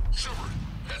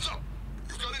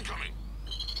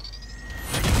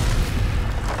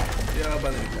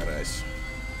 Ябаный карась.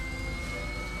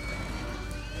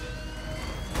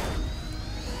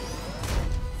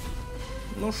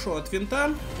 Ну шо, от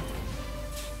винта?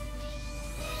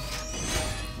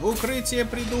 В укрытие,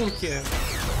 придурки!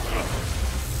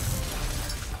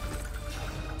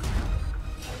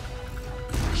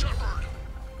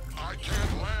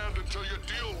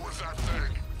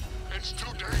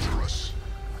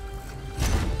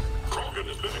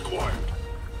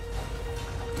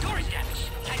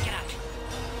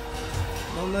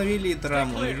 Ну навели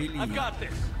драму, навели.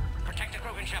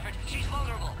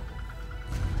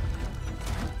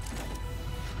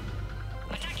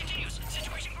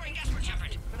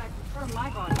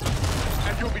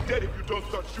 And you'll be dead if you don't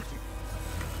start shooting.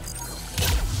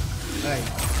 Ай,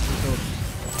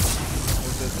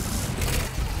 вот это.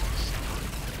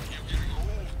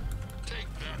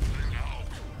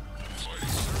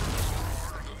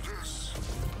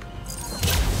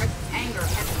 Anger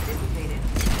hasn't dissipated.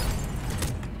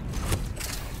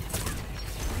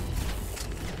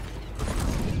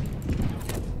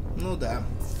 Ну да.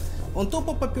 Он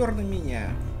тупо попер на меня.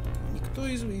 Никто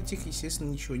из этих, естественно,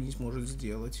 ничего не сможет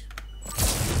сделать.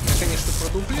 Я, конечно,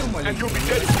 продуплил маленько.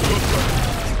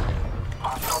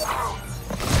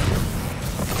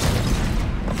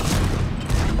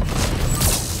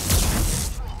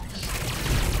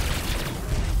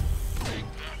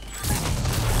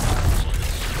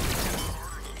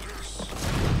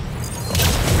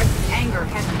 Anger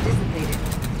hasn't dissipated.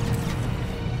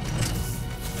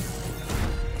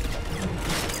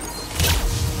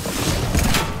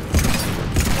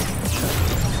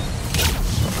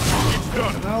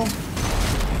 No.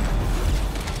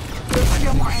 There's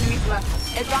still more enemies left.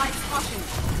 Advise caution.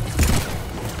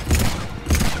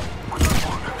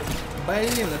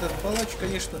 Блин, этот палач,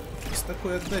 конечно, с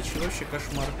такой отдачей вообще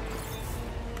кошмар.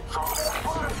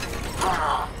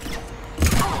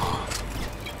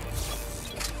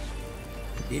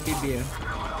 Бе-бе-бе.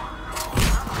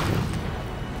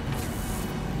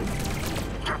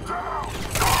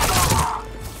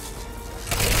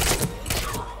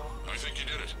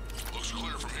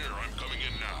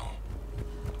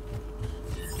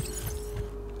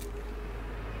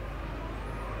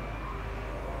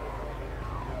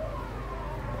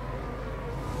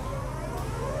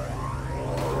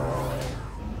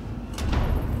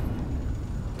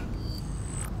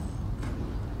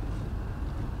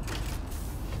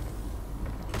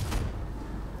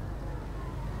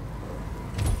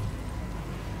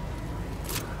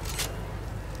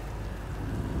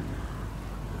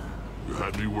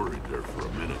 Had me worried there for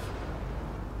a minute.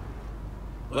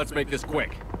 Let's make this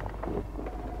quick.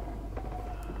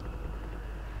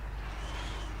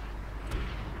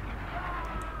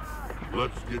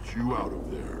 Let's get you out of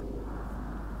there.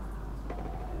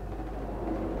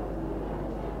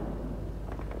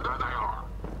 There they are.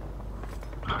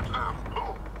 That's them.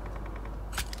 Boom.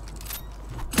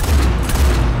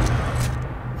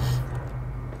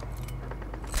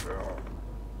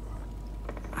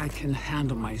 I can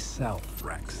handle myself,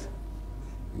 Rex.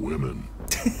 Women.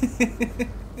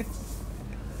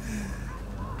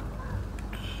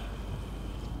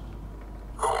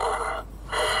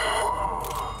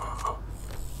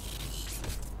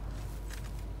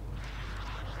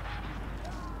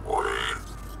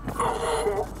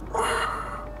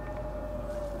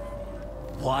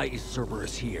 Why is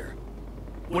Cerberus here?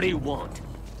 What do you want?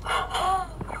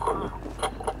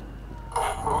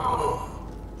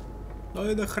 Ну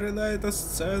и нахрена эта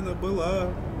сцена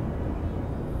была?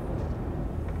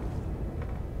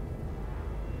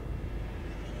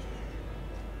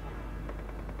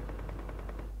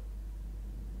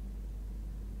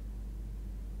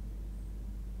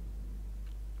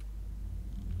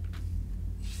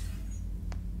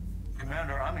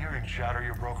 Commander, I'm hearing chatter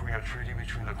you're brokering a treaty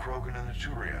between the Krogan and the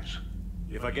Turians.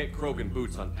 If I get Krogan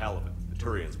boots on Palaven, the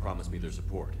Turians promise me their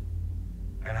support.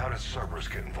 And how does Cerberus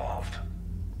get involved?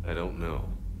 I don't know.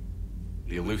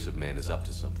 The elusive man is up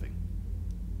to something.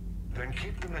 Then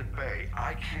keep them at bay.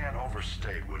 I can't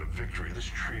overstate what a victory this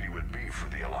treaty would be for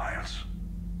the Alliance.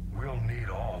 We'll need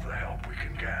all the help we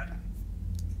can get.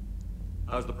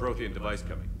 How's the Prothean device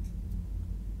coming?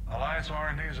 Alliance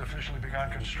R&D has officially begun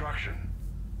construction.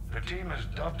 The team has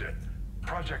dubbed it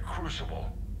Project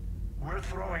Crucible. We're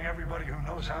throwing everybody who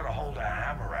knows how to hold a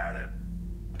hammer at it.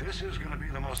 This is going to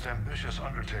be the most ambitious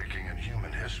undertaking in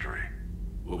human history.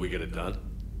 Will we get it done?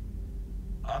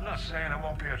 I'm not saying it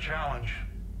won't be a challenge,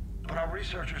 but our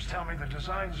researchers tell me the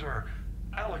designs are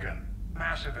elegant,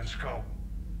 massive in scope,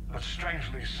 but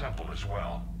strangely simple as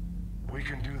well. We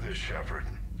can do this, Shepard.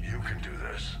 You can do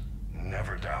this.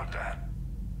 Never doubt that.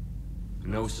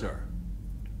 No, sir.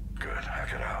 Good.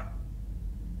 Hack it out.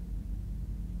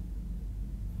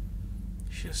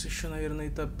 Сейчас еще, наверное,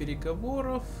 этап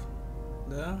переговоров.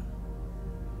 Да?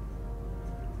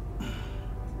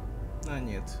 А,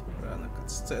 нет. Рано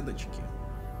катсценочки.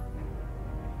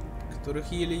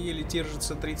 Которых еле-еле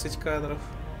держится 30 кадров.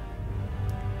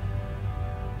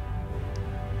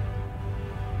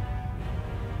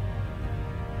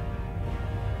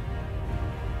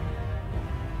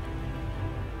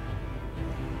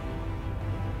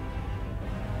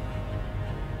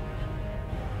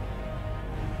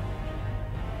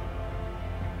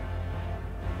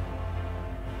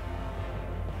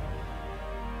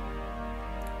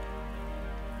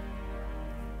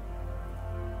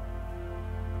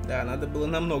 Да, надо было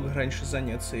намного раньше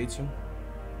заняться этим.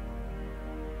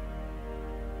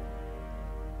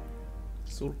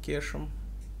 Сур'Кешем.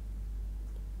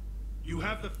 You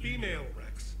have the female,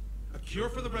 Rex. A cure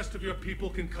for the rest of your people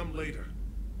can come later.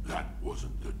 That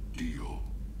wasn't the deal.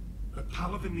 The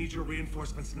Paladin needs your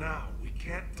reinforcements now. We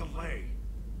can't delay.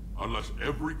 Unless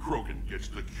every Krogan gets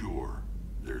the cure,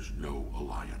 there's no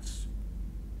alliance.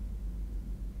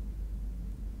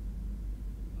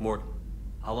 Mort,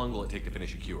 how long will it take to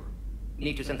finish a cure?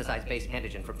 Need to synthesize base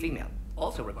antigen from female.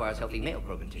 Also requires healthy male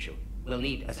Krogan tissue. We'll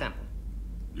need a sample.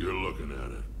 You're looking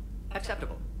at it.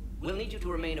 Acceptable. We'll need you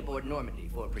to remain aboard Normandy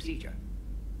for procedure.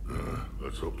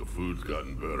 Let's hope the food's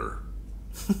gotten better.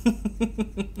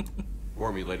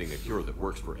 Formulating a cure that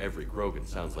works for every Krogan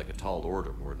sounds like a tall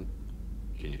order, Morden.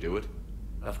 Can you do it?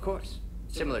 Of course.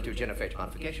 Similar to Genophage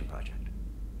modification project.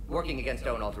 Working against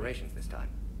own alterations this time.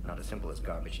 Not as simple as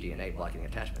garbage DNA blocking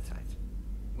attachment sites.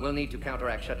 We'll need to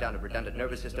counteract shutdown of redundant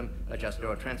nervous system, adjust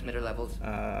neurotransmitter levels.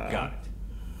 Got it.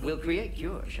 We'll create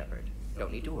cure, Shepard.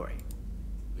 Don't need to worry.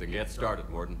 Then get started,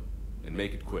 Morden. And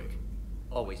make it quick.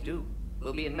 Always do.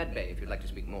 We'll be in medbay if you'd like to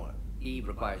speak more. Eve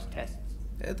requires tests.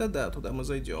 Это да, туда мы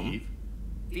зайдем. Eve?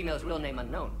 Female's real name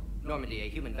unknown. Normandy, a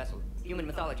human vessel. Human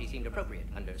mythology seemed appropriate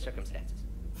under circumstances.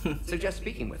 Suggest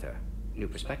speaking with her. New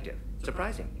perspective.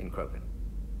 Surprising in Krogan.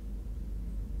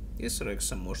 И с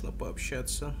Рексом можно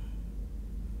пообщаться.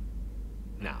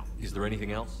 Now, is there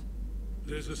anything else?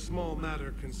 There's a small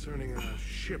matter concerning a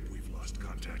ship we've lost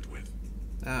contact with.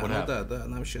 А, ну да, да,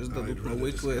 нам сейчас дадут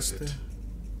новые квесты.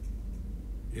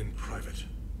 In private.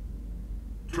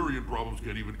 Turian problems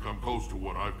can't even come close to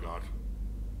what I've got.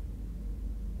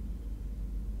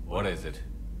 What is it?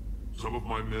 Some of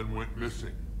my men went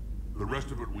missing. The rest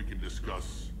of it we can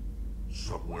discuss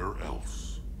somewhere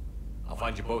else. I'll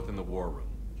find you both in the war room.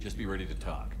 Just be ready to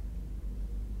talk.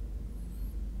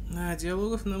 А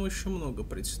диалогов нам еще много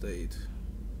предстоит.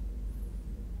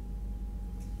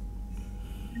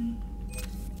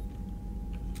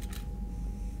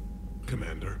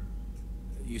 Commander.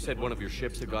 You said one of your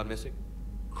ships had gone missing?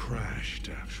 Crashed,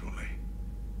 actually.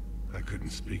 I couldn't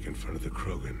speak in front of the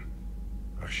Krogan.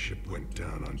 Our ship went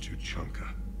down on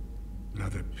Tuchanka. Now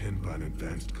they're pinned by an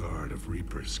advanced guard of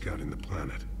Reapers scouting the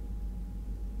planet.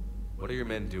 What are your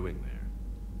men doing there?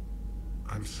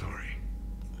 I'm sorry.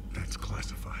 That's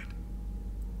classified.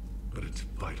 But it's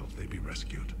vital they be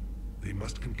rescued. They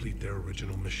must complete their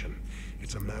original mission.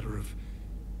 It's a matter of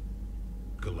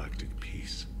galactic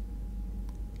peace.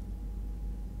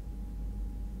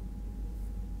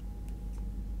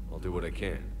 I'll do what I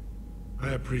can. I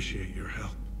appreciate your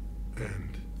help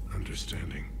and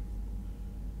understanding.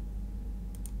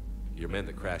 Your men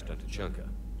that crashed on Tuchanka.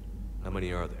 How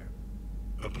many are there?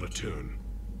 A platoon.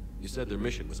 You said their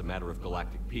mission was a matter of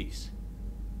galactic peace.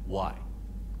 Why?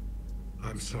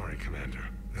 I'm sorry, Commander.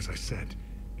 As I said,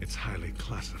 it's highly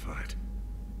classified.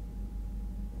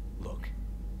 Look,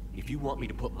 if you want me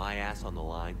to put my ass on the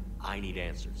line, I need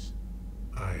answers.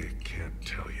 I can't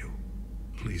tell you.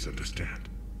 Please understand.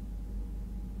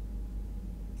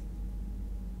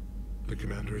 The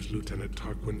commander is Lieutenant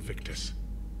Tarquin Victus.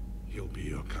 He'll be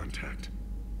your contact.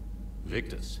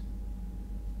 Victus?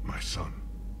 My son.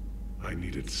 I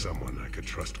needed someone I could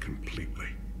trust completely.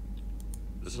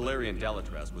 The Salarian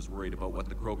Dalatras was worried about what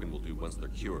the Krogan will do once they're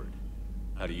cured.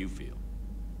 How do you feel?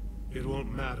 It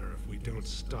won't matter if we don't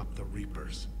stop the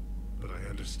Reapers, but I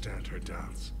understand her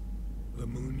doubts. The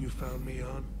moon you found me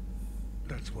on?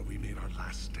 That's where we made our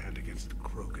last stand against the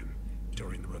Krogan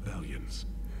during the rebellions.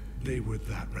 They were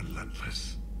that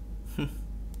relentless.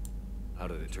 How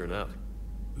did it turn out?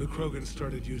 The Krogan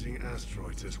started using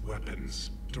asteroids as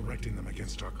weapons, directing them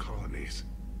against our colonies.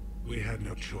 We had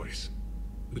no choice.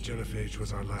 The Genophage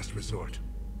was our last resort.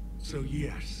 So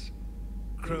yes,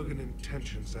 Krogan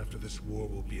intentions after this war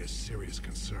will be a serious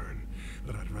concern,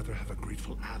 but I'd rather have a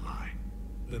grateful ally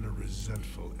than a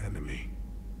resentful enemy.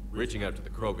 Reaching out to the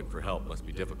Krogan for help must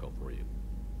be difficult for you.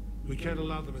 We can't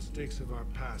allow the mistakes of our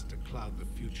past to cloud the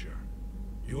future.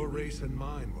 Your race and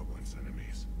mine were once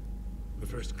enemies. The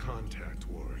first contact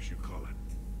war, as you call it.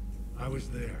 I was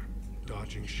there,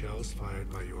 dodging shells fired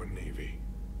by your navy.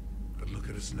 But look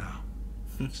at us now,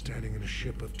 standing in a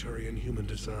ship of Turian human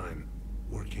design,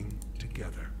 working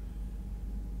together.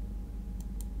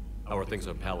 How are things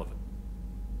on Palaven?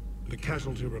 The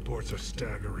casualty reports are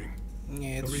staggering.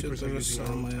 Нет, The все Reapers то are же using our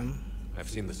самое. I've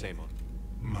seen the same on.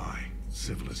 My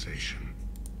civilization.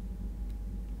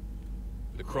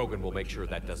 The Krogan will make sure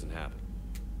that doesn't happen.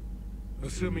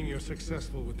 Assuming you're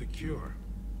successful with the cure.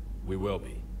 We will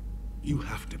be. You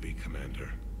have to be, Commander.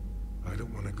 I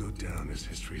don't want to go down as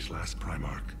history's last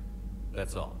Primarch.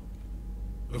 That's all.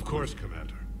 Of course,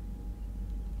 Commander.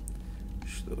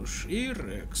 Что ж, и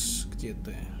Рекс, где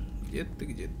ты? Где ты,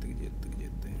 где ты, где ты, где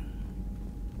ты?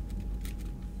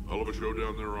 Hell of a show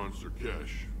down there on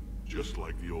Sur'Keš. Just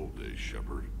like the old days,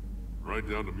 Shepard. Right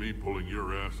down to me pulling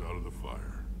your ass out of the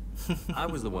fire. I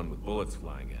was the one with bullets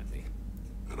flying at me.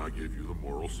 And I gave you the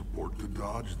moral support to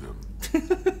dodge them.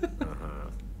 Uh-huh.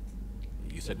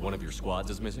 You said one of your squads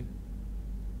is missing?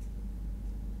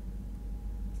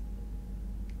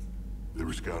 They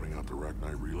were scouting out the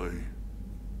Rachni relay.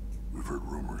 We've heard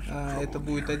rumors. А, это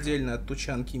будет отдельно от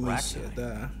Тучанки миссия,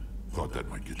 да. Thought that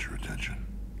might get your attention.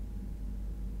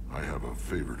 I have a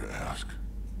favor to ask.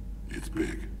 It's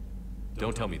big.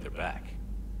 Don't tell me they're back.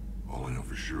 All I know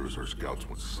for sure is our scouts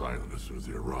went silent as soon as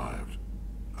they arrived.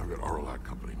 I've got Arlac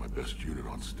Company, my best unit,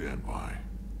 on standby.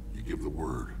 You give the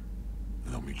word,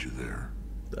 and I'll meet you there.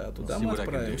 Да, туда мы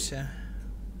отправимся.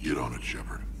 Get on it,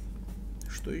 Shepard.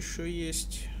 Что еще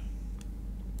есть?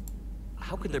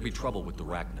 How could there be trouble with the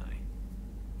Rachni?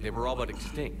 They were all but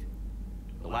extinct.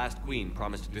 The last queen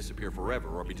promised to disappear forever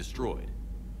or be destroyed.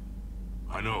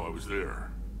 I know, I was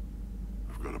there.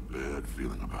 I've got a bad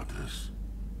feeling about this.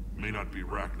 It may not be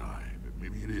Rachni, but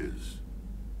maybe it is.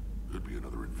 Could be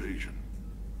another invasion.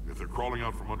 If they're crawling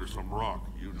out from under some rock,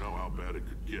 you know how bad it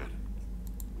could get.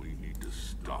 We need to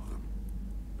stop them.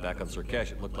 Back on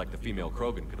Sur'Keš, it looked like the female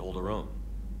Krogan could hold her own.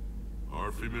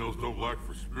 Our females don't lack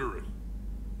for spirit.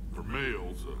 For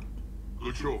males, a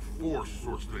good show of force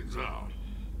sorts things out.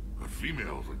 But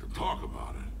females like to talk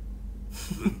about it.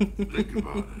 Then think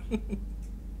about it.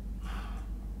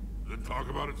 Then talk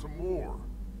about it some more.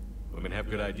 Women have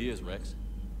good ideas, Rex.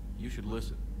 You should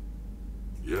listen.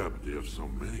 Yeah, but they have so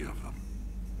many of them.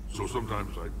 So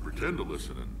sometimes I pretend to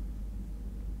listen and...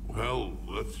 Well,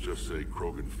 let's just say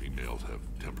Krogan females have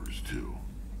tempers too.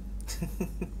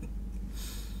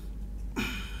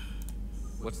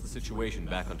 What's the situation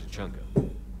back on Tuchanka?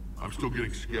 I'm still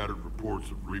getting scattered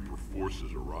reports of Reaper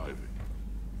forces arriving.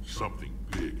 Something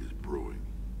big is brewing.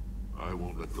 I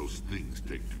won't let those things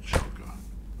take Tuchanka.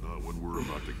 Not when we're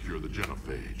about to cure the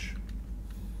genophage.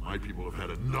 My people have had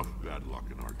enough bad luck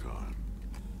in our time.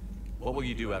 What will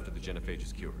you do after the genophage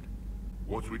is cured?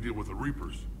 Once we deal with the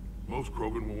Reapers, most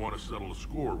Krogan will want to settle a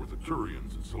score with the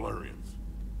Turians and Salarians.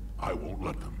 I won't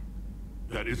let them.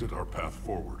 That isn't our path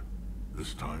forward.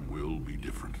 This time will be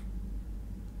different.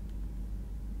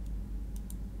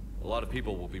 A lot of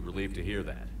people will be relieved to hear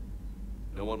that.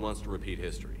 No one wants to repeat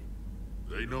history.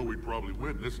 They know we'd probably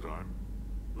win this time.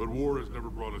 But war has never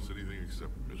brought us anything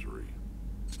except misery.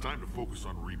 It's time to focus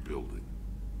on rebuilding.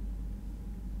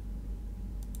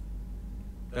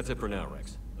 That's it for now,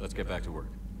 Rex. Let's get back to work.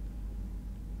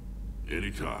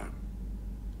 Anytime.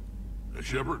 And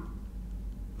Shepard,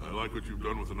 I like what you've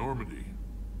done with the Normandy.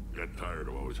 Got tired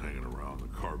of always hanging around the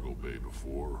cargo bay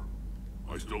before.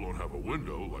 I still don't have a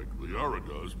window like Liara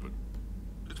does, but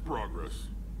it's progress.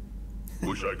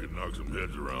 Wish I could knock some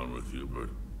heads around with you, but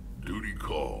duty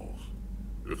calls.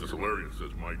 If the Salarian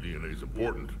says my DNA is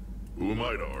important, who am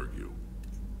I to argue?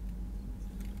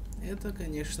 Это,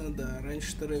 конечно, да.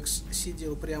 Раньше-то Рекс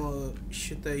сидел прямо,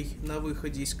 считай, на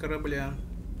выходе из корабля.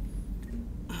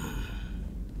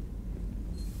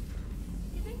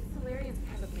 You think Salarians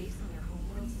have a base on their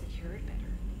homeworld secured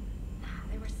better?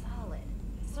 They were solid.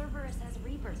 Cerberus has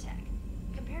Reaper tech.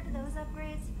 Compared to those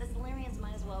upgrades, the Salarians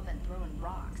might as well have been throwing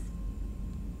rocks.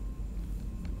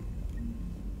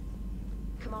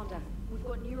 Commander, we've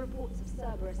got new reports of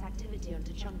Cerberus activity on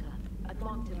Tuchanka. I've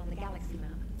marked it on the galaxy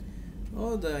map.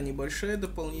 О да, небольшая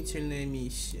дополнительная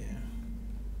миссия.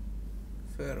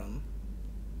 Феррон.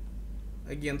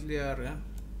 Агент Лиары.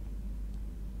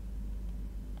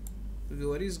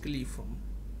 Поговори с Глифом.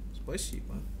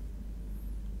 Спасибо.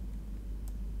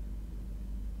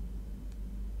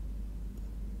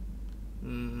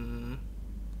 Не,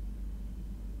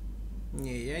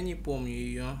 я не помню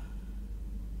ее.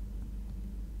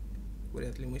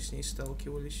 Вряд ли мы с ней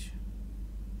сталкивались.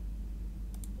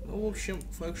 Но, в общем,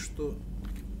 факт, что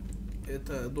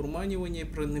это дурманивание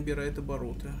набирает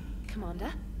обороты.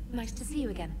 Commander, nice to see you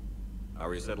again. How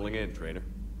are you settling in, trainer?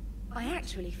 I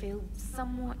actually feel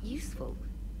somewhat useful.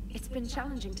 It's been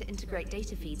challenging to integrate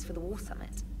data feeds for the War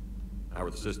Summit. How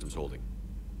are the systems holding?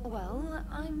 Well,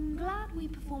 I'm glad we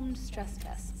performed stress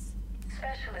tests.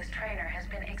 Specialist Trainer has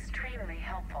been extremely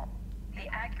helpful. The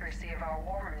accuracy of our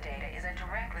war room data is a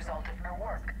direct result of her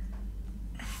work.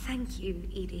 Thank you,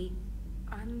 Edie.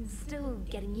 I'm still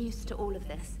getting used to all of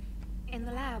this. In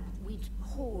the lab, we'd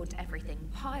hoard everything,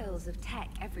 piles of tech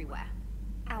everywhere.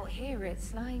 Out here,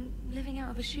 it's like living out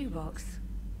of a shoebox.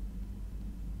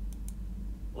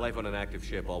 Life on an active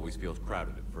ship always feels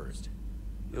crowded at first.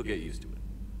 You'll get used to it.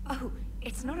 Oh,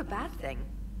 it's not a bad thing.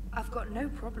 I've got no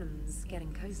problems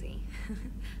getting cozy.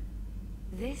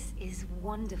 This is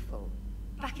wonderful.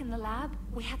 Back in the lab,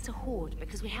 we had to hoard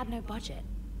because we had no budget.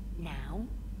 Now,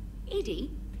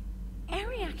 Edie,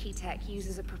 Ariake Tech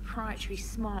uses a proprietary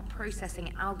smart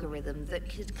processing algorithm that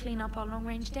could clean up our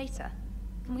long-range data.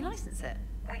 Can we license it?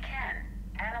 We can.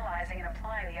 Analyzing and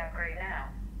applying the upgrade now.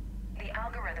 The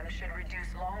algorithm should reduce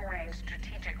long-range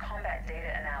strategic combat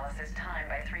data analysis time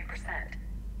by 3%.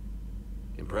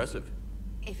 Impressive.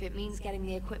 If it means getting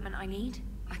the equipment I need,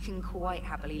 I can quite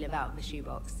happily live out of a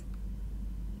shoebox.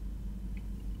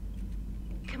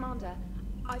 Commander,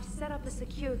 I've set up a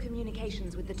secure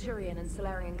communications with the Turian and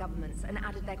Salarian governments and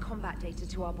added their combat data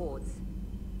to our boards.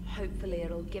 Hopefully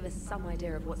it'll give us some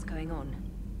idea of what's going on.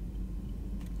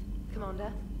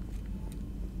 Commander?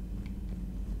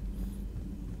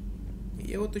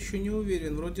 Я вот еще не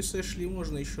уверен, вроде с Эшли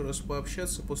можно еще раз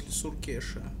пообщаться после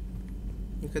Сур'Кеша.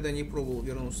 Никогда не пробовал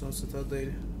вернуться на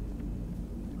Цитадель.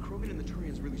 Krogan and the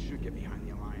Turians really should get behind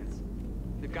the Alliance.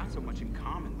 They've got so much in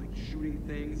common, like shooting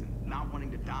things and not wanting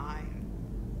to die.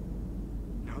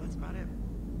 No, that's about it.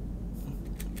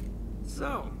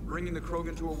 So, bringing the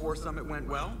Krogan to a war summit went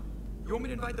well? You want me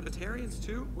to invite the Batarians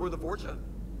too? Or the Vorcha?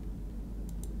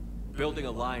 Building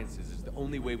alliances is the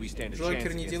only way we stand a chance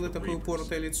Джокер, не делай такое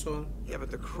упоротое лицо. Yeah, but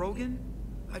the Krogan?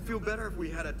 I'd feel better if we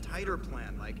had a tighter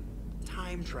plan, like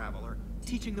time travel or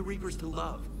teaching the Reapers to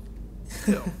love.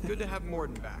 Still, good to have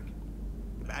Morden back.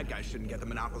 The bad guys shouldn't get the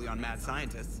monopoly on mad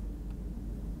scientists.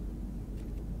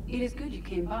 It is good you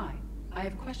came by. I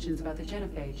have questions about the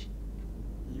genophage.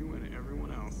 You and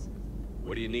everyone else.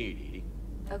 What do you need, Edie?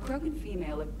 A Krogan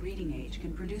female of breeding age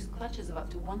can produce clutches of up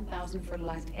to 1,000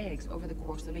 fertilized eggs over the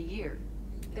course of a year.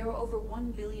 There are over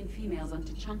 1 billion females on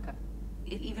Tuchanka.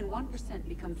 If even 1%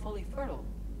 become fully fertile,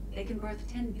 they can birth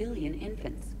 10 billion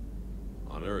infants.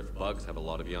 On Earth, bugs have a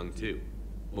lot of young too.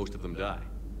 Most of them die.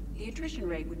 The attrition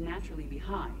rate would naturally be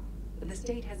high, but the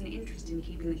state has an interest in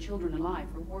keeping the children alive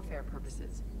for warfare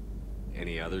purposes.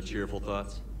 Any other cheerful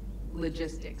thoughts?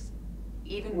 Logistics.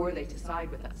 Even were they to side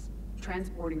with us,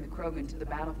 transporting the Krogan to the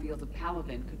battlefields of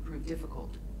Paladin could prove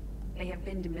difficult. They have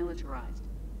been demilitarized.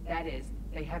 That is,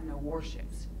 they have no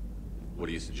warships. What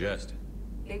do you suggest?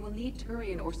 They will need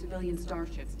Turian or civilian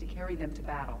starships to carry them to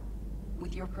battle.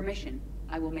 With your permission,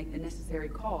 I will make the necessary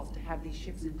calls to have these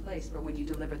ships in place for when you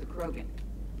deliver the Krogan.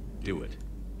 Do it.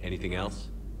 Anything else?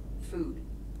 Food.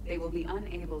 They will be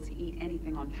unable to eat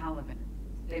anything on Paladin.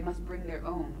 They must bring their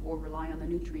own or rely on the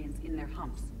nutrients in their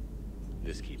humps.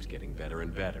 This keeps getting better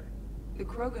and better. The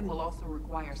Krogan will also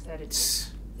require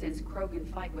sedatives, since Krogan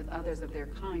fight with others of their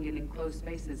kind in enclosed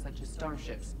spaces such as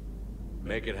starships.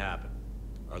 Make it happen.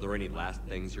 Are there any last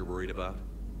things you're worried about?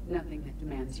 Nothing that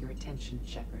demands your attention,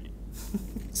 Shepard.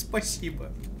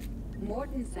 Спасибо.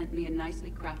 Morden sent me a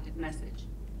nicely crafted message.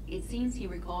 It seems he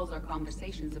recalls our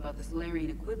conversations about the Salarian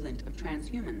equivalent of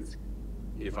transhumans.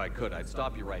 If I could, I'd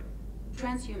stop you right.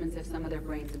 Transhumans have some of their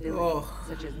brain's abilities,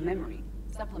 such as memory,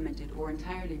 supplemented or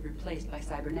entirely replaced by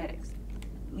cybernetics.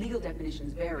 Legal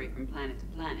definitions vary from planet to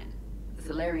planet. The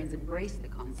Salarians embrace the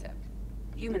concept.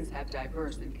 Humans have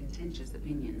diverse and contentious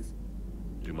opinions.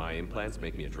 Do my implants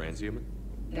make me a transhuman?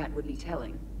 That would be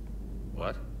telling.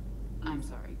 What? I'm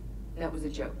sorry. That was a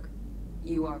joke.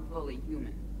 You are fully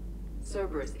human.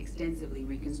 Cerberus extensively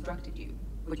reconstructed you,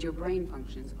 but your brain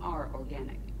functions are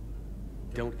organic.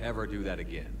 Don't ever do that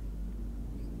again.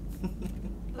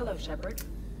 Hello, Shepard.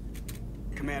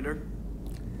 Commander.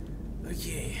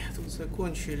 Окей, тут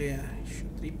закончили. Еще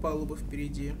 3 палубы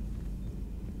впереди.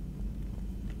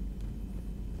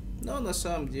 Но на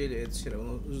самом деле это все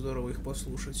равно здорово их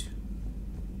послушать.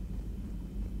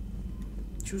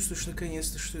 Чувствуешь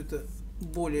наконец-то, что это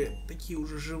более такие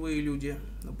уже живые люди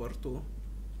на борту,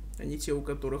 а не те, у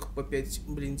которых по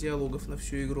 5, диалогов на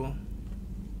всю игру.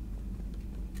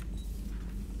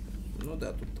 Ну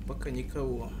да, тут пока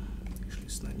никого. Если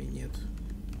с нами нет.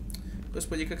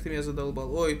 Господи, как ты меня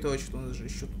задолбал. Ой, точно, у нас же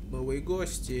еще тут новые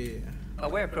гости.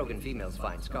 Aware Krogan females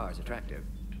find scars attractive.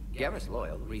 Garrus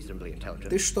loyal, reasonably intelligent.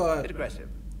 Ты что, aggressive,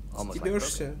 almost like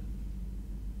стебешься?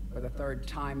 For the third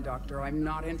time, Doctor, I'm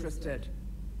not interested.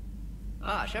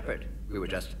 Ah, Shepard. We were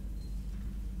just...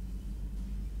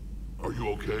 Are you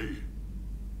okay?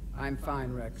 I'm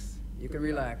fine, Rex. You can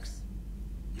relax.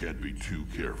 Can't be too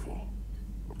careful,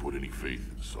 or put any faith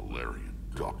in Salarian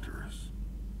doctors.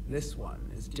 This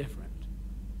one is different.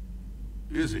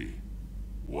 Is he?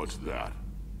 What's that?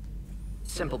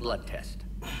 Simple blood test.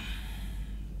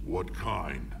 What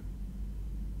kind?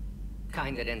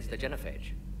 Kind that ends the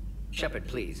genophage. Shepard,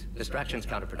 please. Distraction's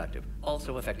counterproductive,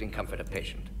 also affecting comfort of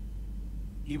patient.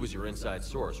 He was your inside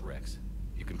source, Rex.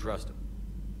 You can trust him.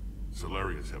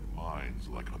 Salarians have minds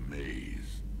like a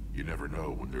maze. You never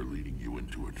know when they're leading you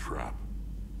into a trap.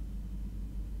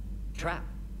 Trap?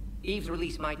 Eve's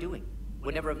release my doing.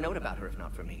 Would never have known about her if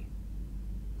not for me.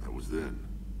 That was then.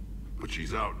 But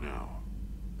she's out now.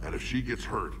 And if she gets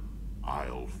hurt,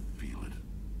 I'll feel it.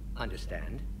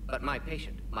 Understand. But my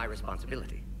patient, my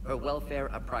responsibility. Her welfare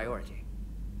a priority.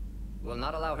 Will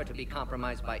not allow her to be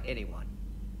compromised by anyone.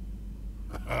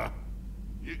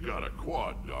 You got a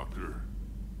quad, Doctor.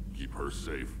 Keep her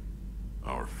safe.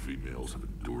 Our females have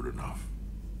endured enough.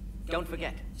 Don't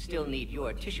forget, still need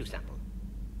your tissue sample.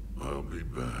 I'll be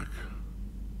back.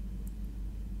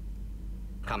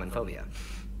 Common phobia.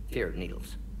 Fear of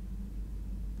needles.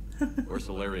 Or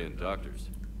Salarian doctors.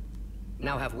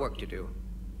 Now have work to do.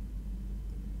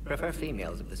 Prefer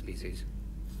females of the species.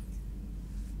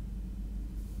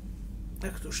 А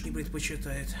кто ж не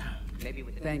предпочитает?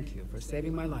 Thank you for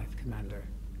saving my life, Commander.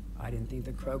 I didn't think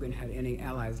the Krogan had any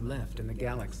allies left in the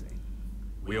galaxy.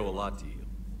 We owe a lot to you,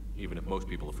 even if most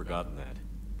people have forgotten that.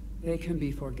 They can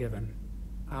be forgiven.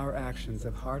 Our actions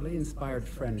have hardly inspired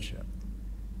friendship.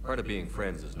 Part of being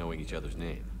friends is knowing each other's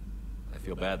name. I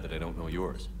feel bad that I don't know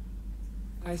yours.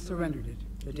 I surrendered it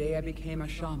the day I became a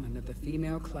shaman of the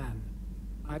female clan.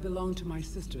 I belong to my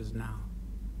sisters now.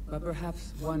 But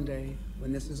perhaps one day,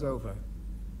 when this is over,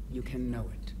 you can know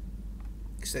it.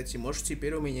 Кстати, может,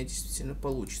 теперь у меня действительно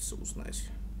получится узнать.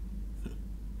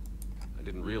 I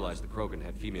didn't realize the Krogan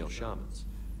had female shamans.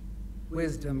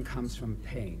 Wisdom comes from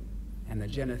pain, and the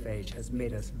genophage has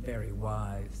made us very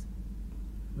wise.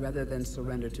 Rather than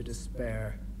surrender to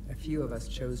despair, a few of us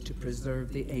chose to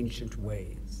preserve the ancient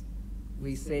ways.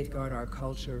 We safeguard our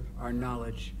culture, our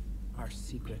knowledge, our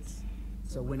secrets.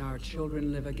 So when our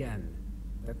children live again,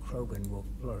 the Krogan will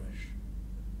flourish.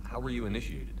 How were you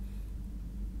initiated?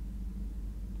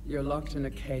 You're locked in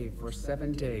a cave for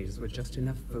 7 days with just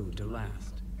enough food to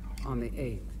last. On the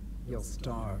 8th, you'll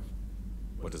starve.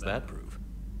 What does that prove?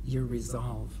 Your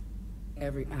resolve.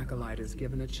 Every acolyte is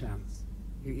given a chance.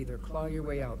 You either claw your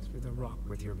way out through the rock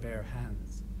with your bare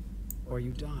hands, or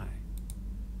you die.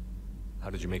 How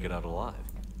did you make it out alive?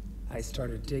 I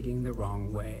started digging the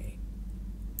wrong way.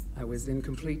 I was in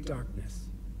complete darkness.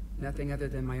 Nothing other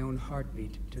than my own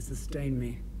heartbeat to sustain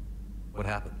me. What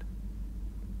happened?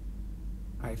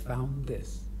 I found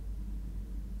this.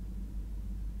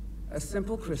 A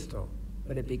simple crystal,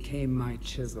 but it became my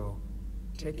chisel.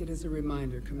 Take it as a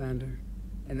reminder, Commander.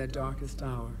 In the darkest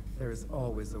hour, there is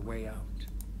always a way out.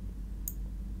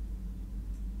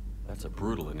 That's a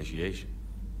brutal initiation.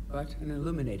 But an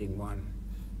illuminating one.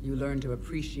 You learn to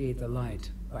appreciate the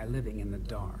light by living in the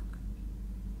dark.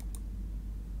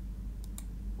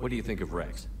 What do you think of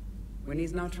Rex? When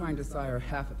he's not trying to sire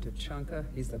half of Tuchanka,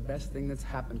 he's the best thing that's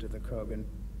happened to the Krogan.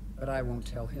 But I won't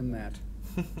tell him that.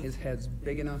 His head's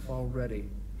big enough already.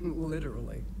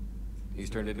 Literally. He's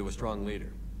turned into a strong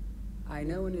leader. I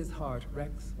know in his heart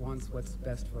Rex wants what's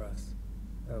best for us.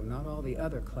 Though not all the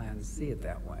other clans see it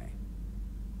that way.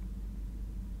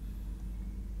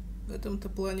 В этом-то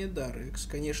плане да, Рекс,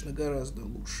 конечно, гораздо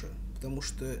лучше. Потому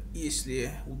что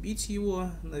если убить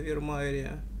его на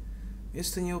Вермайре,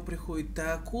 вместо него приходит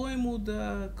такой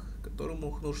мудак,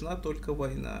 которому нужна только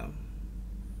война.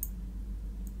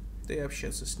 Да и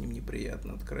общаться с ним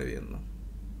неприятно, откровенно.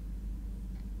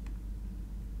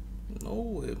 Но,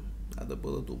 увы, надо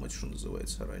было думать, что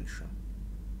называется, раньше.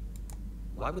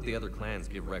 Why would the other clans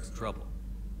give Rex trouble?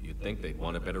 You'd think they'd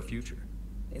want a better future.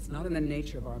 It's not in the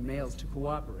nature of our males to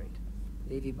cooperate.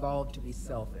 They've evolved to be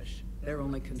selfish. Their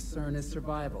only concern is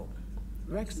survival.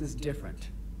 Rex is different.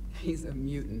 He's a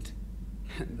mutant.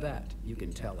 And that you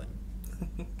can tell him.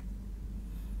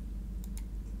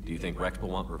 Do you think Rex will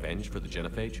want revenge for the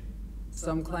genophage?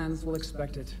 Some clans will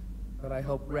expect it, but I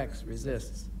hope Rex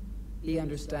resists. He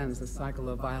understands the cycle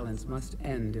of violence must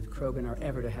end if Krogan are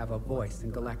ever to have a voice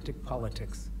in galactic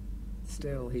politics.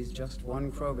 Still, he's just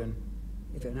one Krogan.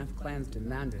 If enough clans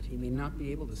demand it, he may not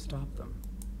be able to stop them.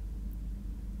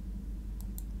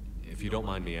 If you don't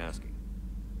mind me asking,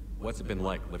 what's it been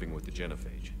like living with the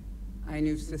genophage? I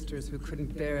knew sisters who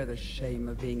couldn't bear the shame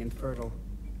of being infertile.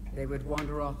 They would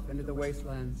wander off into the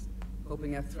wastelands,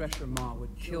 hoping a thresher maw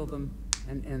would kill them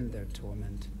and end their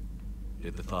torment.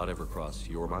 Did the thought ever cross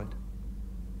your mind?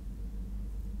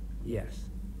 Yes.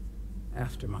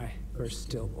 After my first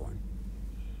stillborn.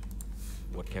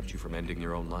 What kept you from ending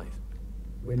your own life?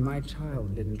 When my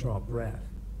child didn't draw breath,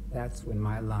 that's when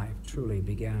my life truly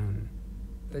began.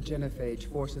 The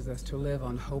genophage forces us to live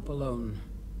on hope alone.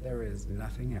 There is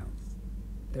nothing else.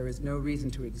 There is no reason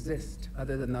to exist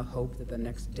other than the hope that the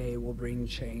next day will bring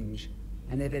change.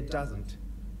 And if it doesn't,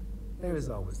 there is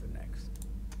always the next.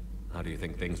 How do you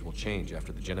think things will change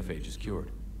after the genophage is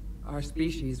cured? Our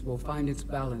species will find its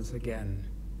balance again.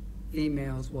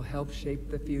 Females will help shape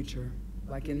the future,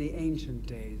 like in the ancient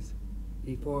days,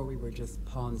 before we were just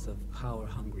pawns of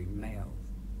power-hungry males.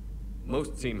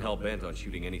 Most seem hell-bent on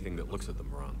shooting anything that looks at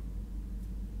them wrong.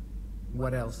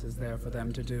 What else is there for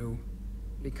them to do?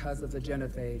 Because of the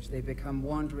genophage, they become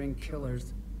wandering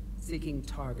killers, seeking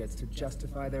targets to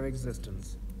justify their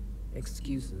existence,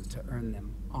 excuses to earn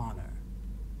them honor.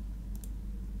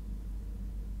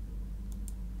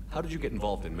 How did you get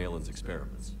involved in Malin's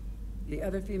experiments? The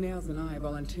other females and I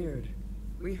volunteered.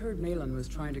 We heard Malin was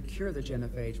trying to cure the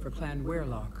genophage for Clan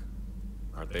Weirlock.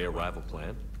 Aren't they a rival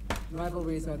clan?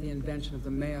 Rivalries are the invention of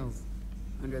the males.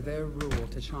 Under their rule,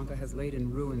 Tuchanka has laid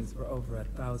in ruins for over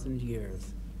 1,000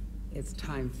 years. It's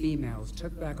time females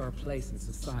took back our place in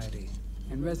society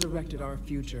and resurrected our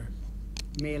future.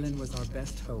 Malin was our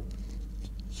best hope.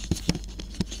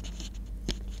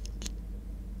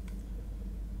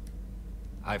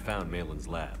 I found Malin's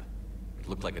lab. It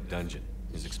looked like a dungeon.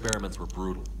 His experiments were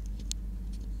brutal.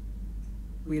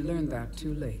 We learned that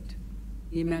too late.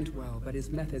 He meant well, but his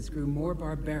methods grew more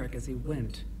barbaric as he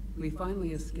went. We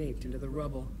finally escaped into the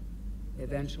rubble.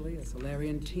 Eventually, a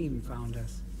Salarian team found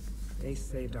us. They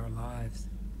saved our lives.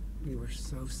 We were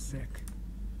so sick.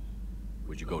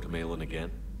 Would you go to Malin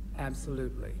again?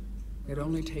 Absolutely. It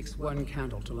only takes one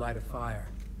candle to light a fire,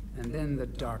 and then the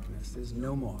darkness is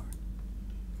no more.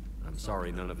 I'm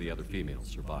sorry none of the other females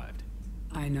survived.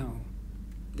 I know.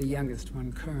 The youngest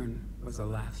one, Kern, was the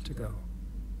last to go.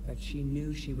 But she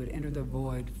knew she would enter the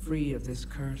void free of this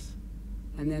curse,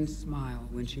 and then smile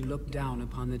when she looked down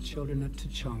upon the children of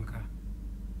Tuchanka.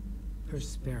 Her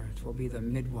spirit will be the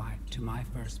midwife to my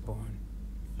firstborn.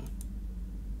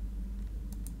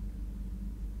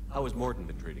 How has Morden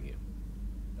been treating you?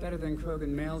 Better than Krogan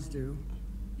males do.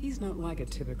 He's not like a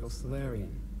typical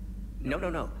Salarian.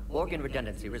 No. Organ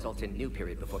redundancy results in new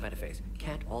period before metaphase.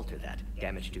 Can't alter that.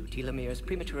 Damage to telomeres,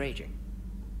 premature aging.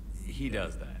 He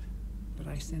does that. But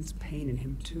I sense pain in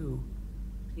him too.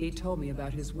 He told me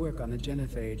about his work on the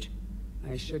genophage.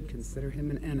 I should consider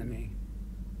him an enemy.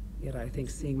 Yet I think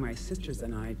seeing my sisters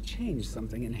and I changed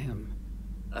something in him.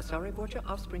 Sorry, Borgia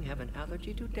offspring have an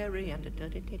allergy to dairy and...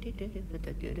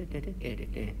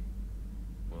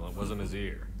 Well, it wasn't his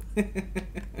ear.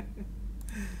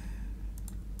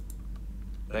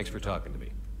 Thanks for talking to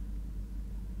me.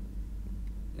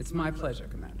 It's my pleasure,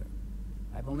 Commander.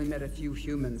 I've only met a few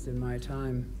humans in my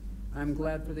time. I'm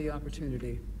glad for the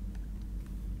opportunity.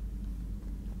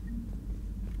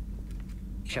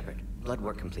 Shepard, blood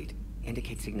work complete.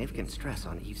 Indicates significant stress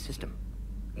on Eve's system.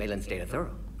 Malin's data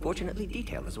thorough. Fortunately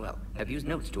detailed as well. Have used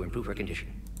notes to improve her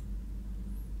condition.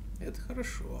 Это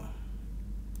хорошо.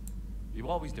 You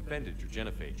always defended your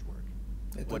genophage work.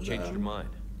 What changed your mind?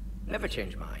 Never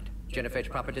change mind. Genophage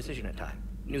proper decision at time.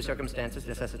 New circumstances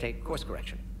necessitate course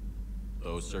correction.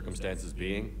 Those circumstances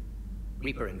being?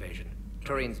 Reaper invasion.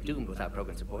 Turians doomed without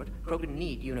Krogan support. Krogan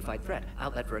need unified threat.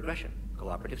 Outlet for aggression.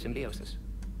 Cooperative symbiosis.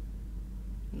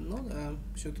 Ну да,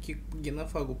 все-таки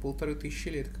генофагу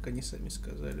 1500 лет, как они сами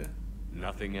сказали.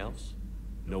 Nothing else?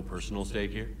 No personal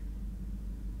stake here?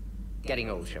 Getting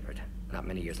old, Shepard. Not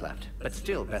many years left, but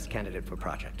still best candidate for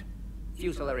project.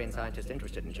 Few Salarian scientists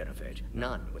interested in genophage.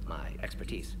 None with my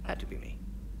expertise. Had to be me.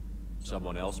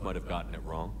 Someone else might have gotten it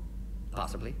wrong?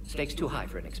 Possibly. Stakes too high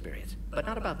for inexperience. But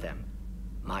not about them.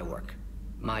 My work.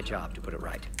 My job to put it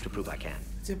right. To prove I can.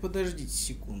 Хотя подождите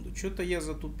секунду. Что-то я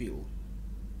затупил.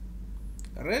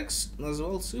 Рекс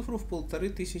назвал цифру в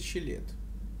 1500 лет.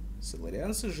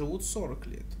 Саларианцы живут 40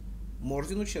 лет.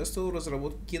 Морден участвовал в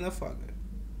разработке генофага.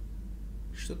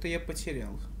 Что-то я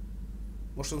потерял.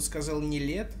 Может, он сказал не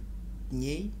лет?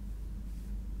 Дней?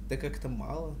 Да как-то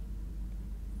мало.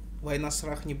 Война с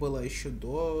Рах не была еще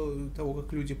до того,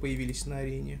 как люди появились на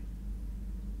арене.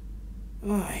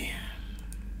 Ой.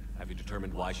 Have you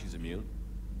determined why she's immune?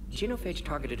 Genophage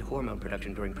targeted hormone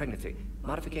production during pregnancy.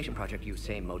 Modification project used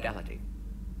same modality.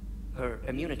 Her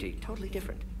immunity, totally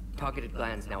different. Targeted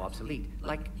glands now obsolete,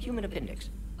 like human appendix.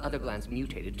 Other glands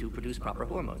mutated to produce proper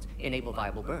hormones, enable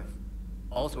viable birth.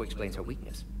 Also explains her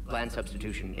weakness. Gland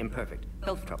substitution imperfect.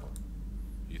 Health trouble.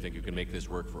 You think you can make this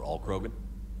work for all Krogan?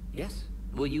 Yes.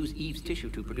 We'll use Eve's tissue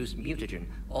to produce mutagen,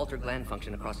 alter gland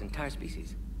function across entire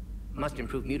species. Must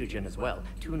improve mutagen as well,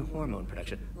 tune hormone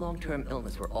production. Long-term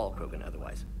illness for all Krogan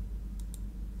otherwise.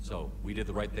 So, we did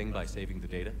the right thing by saving the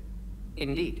data?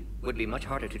 Indeed. Would be much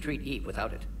harder to treat Eve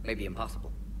without it. Maybe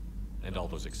impossible. And all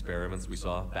those experiments we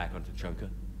saw back on Tuchanka?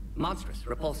 Monstrous,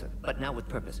 repulsive, but now with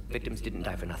purpose. Victims didn't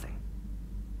die for nothing.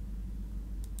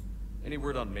 Any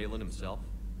word on Malin himself?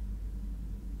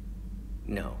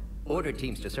 No. Ordered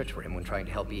teams to search for him when trying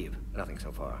to help Eve. Nothing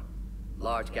so far.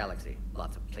 Large galaxy.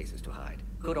 Lots of places to hide.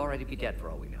 Could already be dead for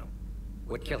all we know.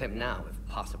 Would kill him now, if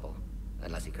possible.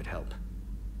 Unless he could help.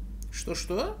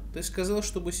 Что-что? Ты сказал,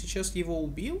 чтобы сейчас его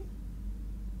убил?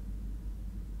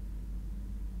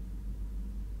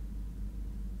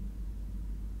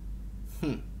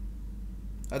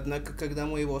 Однако, когда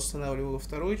мы его останавливали во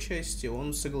второй части,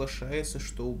 он соглашается,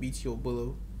 что убить его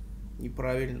было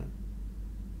неправильно.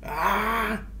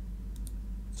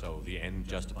 So the end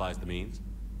justifies the means?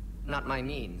 Not my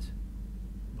means.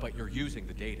 But you're using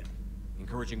the data,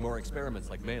 encouraging more experiments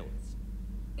like Malin's.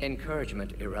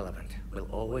 Encouragement irrelevant. Will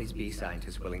always be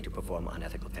scientists willing to perform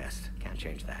unethical tests. Can't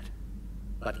change that.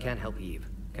 But can help Eve.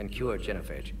 Can cure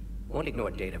genophage. Won't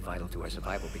ignore data vital to her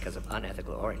survival because of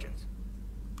unethical origins.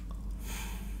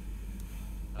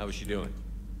 How is she doing?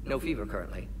 No fever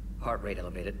currently. Heart rate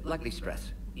elevated. Likely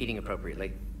stress. Eating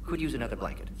appropriately. Could use another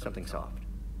blanket. Something soft.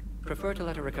 Prefer to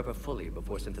let her recover fully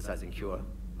before synthesizing cure.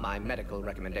 My medical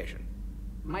recommendation.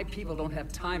 My people don't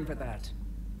have time for that.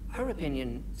 Her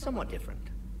opinion, somewhat different.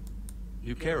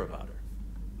 You care about her?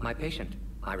 My patient.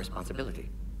 My responsibility.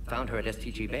 Found her at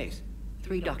STG base.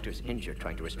 3 doctors injured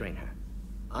trying to restrain her.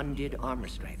 Undid arm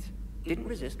restraints. Didn't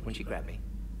resist when she grabbed me.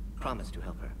 Promised to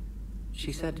help her.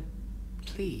 She said,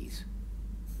 please.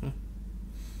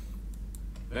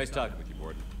 Nice talking with you,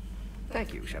 Morden.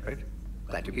 Thank you, Shepard.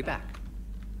 Glad to be back.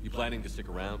 You planning to stick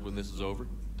around when this is over?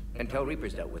 Until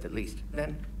Reaper's dealt with, at least.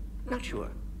 Then, not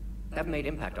sure. Have made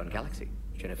impact on Galaxy.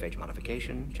 Genophage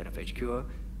modification, genophage cure,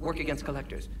 work against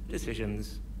collectors,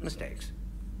 decisions, mistakes.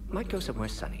 Might go somewhere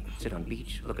sunny, sit on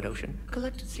beach, look at ocean,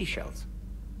 collect seashells.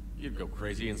 You'd go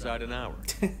crazy inside an hour.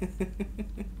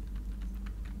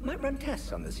 Might run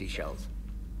tests on the seashells.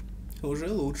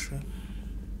 Уже лучше.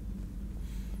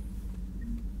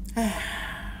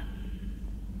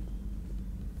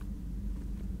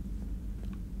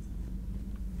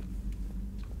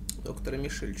 Доктора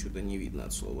Мишель что-то не видно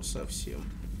от слова совсем.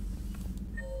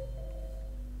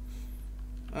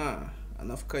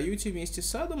 Она в каюте вместе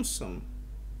с Адамсом?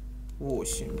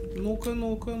 8. Ну-ка,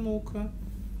 ну-ка, ну-ка.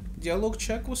 Диалог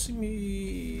Чакваса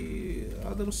и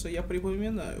Адамса я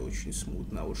припоминаю очень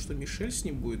смутно. А вот что Мишель с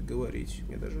ним будет говорить,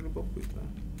 мне даже любопытно.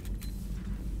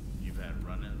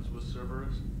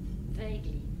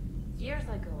 Vaguely. Years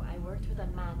ago, I worked with a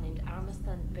man named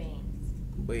Armiston Baines.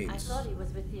 I thought he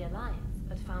was with the Alliance,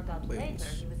 but found out later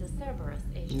he was a Cerberus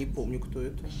agent. Не помню, кто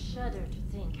это. I shudder to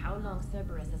think how long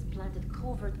Cerberus has planted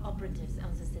covert operatives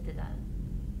on the Citadel.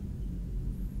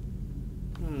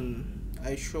 А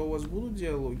еще у вас будут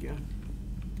диалоги?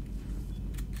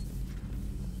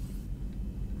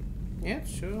 Нет,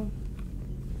 все.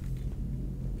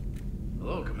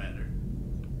 Hello, Commander.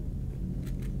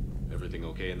 Everything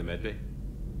okay in the medbay?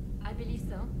 I believe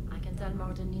so. I can tell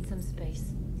Morden needs some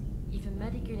space. If a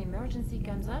medical emergency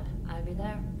comes up, I'll be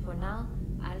there. For now,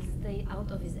 I'll stay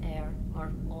out of his air,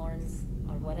 or horns,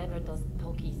 or whatever those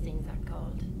pokey things are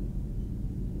called.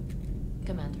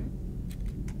 Commander?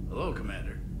 Hello,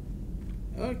 Commander.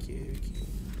 Окей.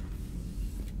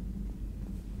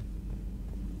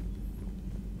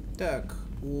 Так,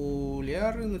 у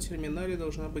Лиары на терминале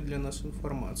должна быть для нас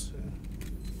информация.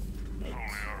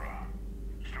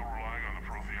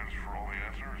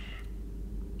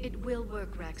 It will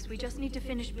work, Rex. We just need to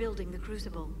finish building the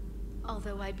Crucible.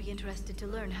 Although I'd be interested to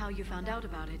learn how you found out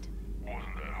about it.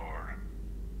 Wasn't that hard.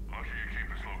 Lucky you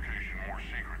keep its location more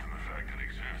secret than the fact it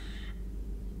exists.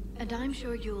 And I'm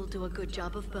sure you'll do a good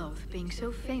job of both, being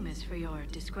so famous for your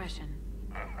discretion.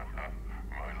 My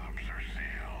lips are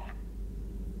sealed.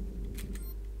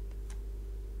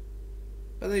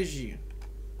 Подожди.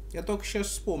 Я только сейчас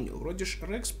вспомнил. Вроде ж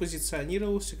Рекс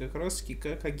позиционировался как раз-таки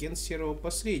как агент серого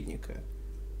посредника.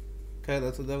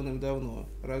 Когда-то давным-давно.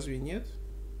 Разве нет?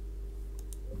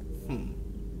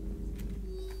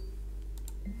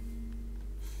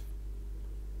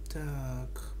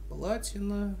 Так,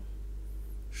 платина.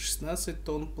 16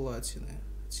 тонн платины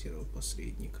от серого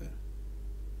посредника.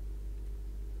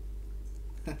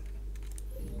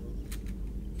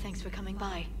 Thanks for coming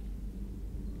by.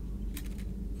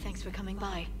 Thanks for coming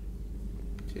by.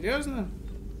 Серьезно?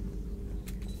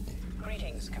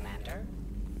 Greetings, Commander.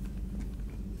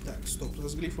 Так, стоп,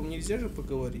 с глифом нельзя же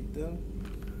поговорить, да?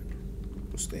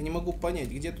 Просто я не могу понять,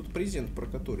 где тут презент, про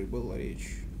который была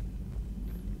речь.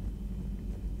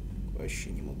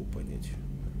 Вообще не могу понять.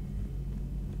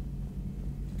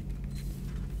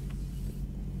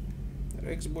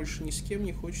 Рекс больше ни с кем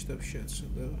не хочет общаться,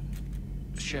 да?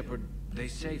 Shepard, they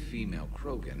say female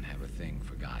Krogan have a thing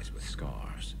for guys with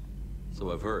scars.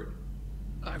 So I've heard.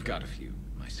 I've got a few,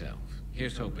 myself.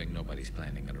 Here's hoping nobody's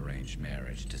planning an arranged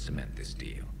marriage to cement this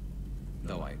deal.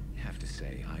 Though I have to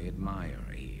say, I admire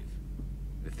Eve.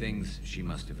 The things she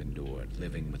must have endured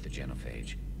living with the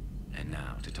genophage. And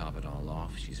now, to top it all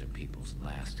off, she's her people's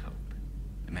last hope.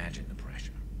 Imagine the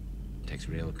pressure. It takes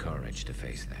real courage to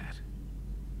face that.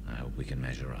 I hope we can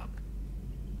measure up.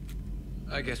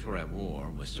 I guess we're at war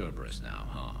with Cerberus now,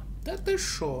 huh? Да ты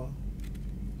шо?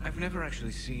 I've never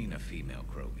actually seen a female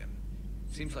Krogan.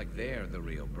 Seems like they're the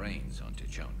real brains on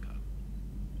Tuchanka.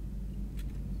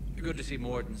 Good to see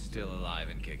Morden's still alive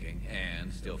and kicking,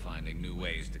 and still finding new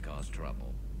ways to cause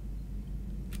trouble.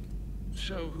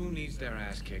 So who needs their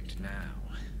ass kicked now?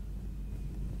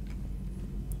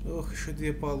 Ох, еще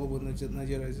две палубы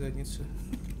надирать задницы.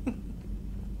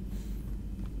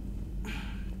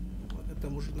 Ладно,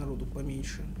 там уже народу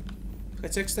поменьше.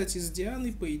 Хотя, кстати, с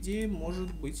Дианой, по идее,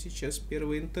 может быть сейчас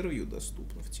первое интервью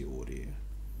доступно в теории.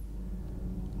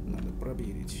 Надо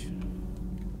проверить.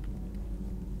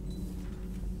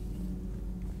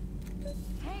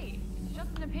 Hey, it's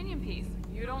just an opinion piece.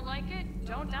 You don't like it?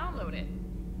 Don't download it.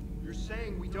 You're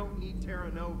saying we don't need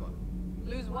Terra Nova.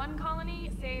 Lose one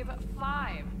colony, save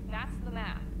 5. That's the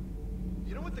math.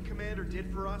 You know what the commander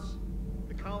did for us?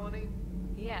 The colony?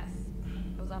 Yes.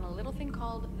 It was on a little thing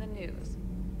called the news.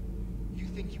 You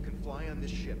think you can fly on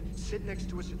this ship, sit next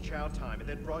to us at chow time, and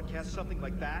then broadcast something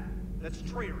like that? That's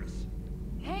traitorous.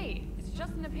 Hey, it's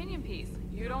just an opinion piece.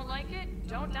 You don't like it?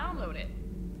 Don't download it.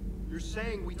 You're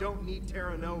saying we don't need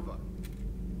Terra Nova.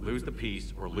 Lose the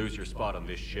peace or lose your spot on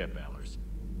this ship, Allers.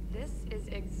 This is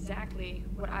exactly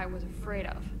what I was afraid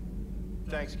of.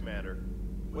 Thanks, Commander.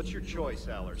 What's your choice,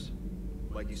 Allers?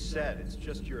 Like you said, it's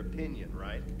just your opinion,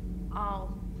 right?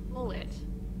 I'll pull it.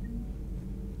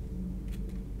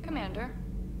 Commander.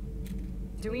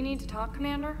 Do we need to talk,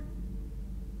 Commander?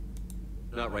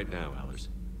 Not right now, Allers.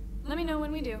 Let me know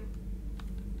when we do.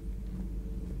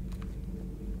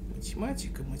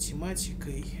 Математика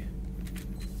математикой.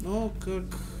 Но, как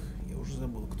я уже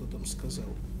забыл, кто там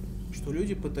сказал, что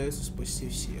люди пытаются спасти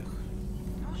всех.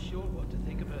 Not sure what to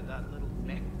think about that little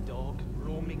mech dog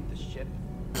roaming the ship.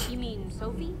 You mean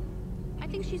Sophie? I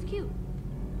think she's cute.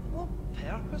 What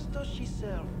purpose does she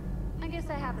serve? I guess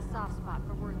I have a soft spot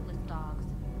for worthless dogs.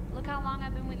 Look how long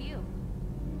I've been with you.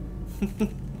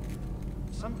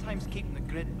 Sometimes keeping the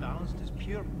grid balanced is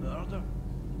pure murder.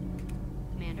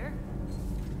 Commander?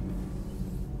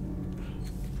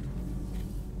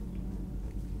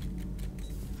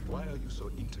 Why are you so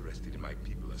interested in my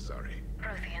people, Asari?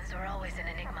 Protheans were always an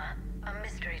enigma, a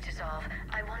mystery to solve.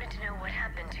 I wanted to know what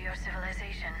happened to your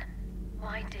civilization.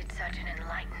 Why did such an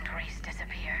enlightened race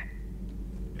disappear?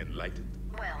 Enlightened?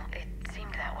 Well, it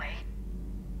seemed that way.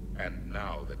 And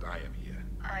now that I am here...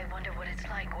 I wonder what it's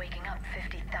like waking up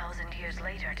 50,000 years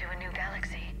later to a new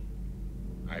galaxy.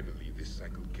 I believe this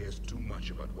cycle cares too much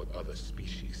about what other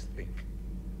species think.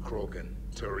 Krogan,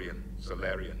 Turian,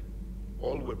 Salarian,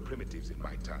 all were primitives in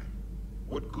my time.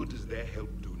 What good does their help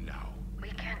do now? We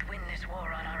can't win this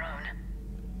war on our own.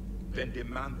 Then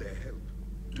demand their help.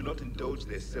 Do not indulge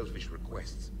their selfish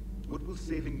requests. What will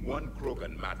saving one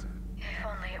Krogan matter? If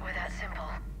only it were that simple.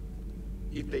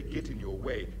 If they get in your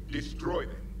way, destroy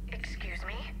them. Excuse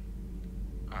me?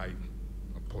 I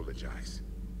apologize.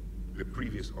 The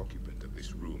previous occupant of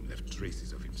this room left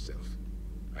traces of himself.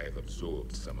 I have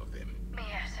absorbed some of them.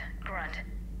 Yes, Grunt.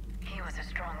 He was a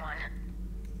strong one.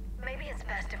 Maybe it's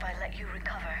best if I let you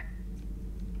recover.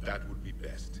 That would be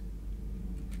best.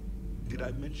 Did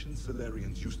I mention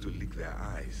Salarians used to lick their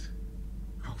eyes?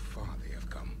 How far they have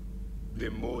come. The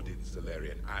Mordin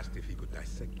Salarian asked if he could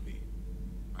dissect me.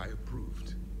 I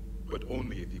approved, but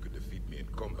only if he could defeat me in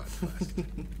combat first.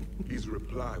 His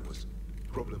reply was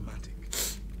problematic.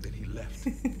 Then he left.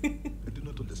 I do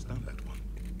not understand that one.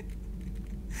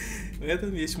 В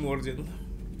этом весь Мордин.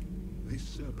 This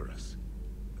Cerberus.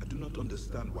 I do not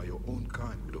understand why your own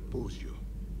kind would oppose you.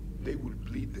 They will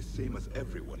bleed the same as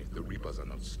everyone if the Reapers are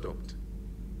not stopped.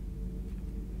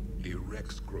 The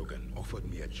Rex Krogan offered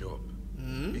me a job.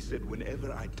 He said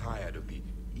whenever I tired of the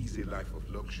easy life of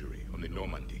luxury on the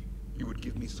Normandy, he would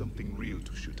give me something real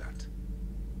to shoot at.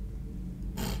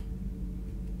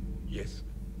 Yes?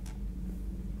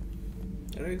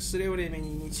 Рекс зря времени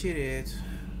не теряет.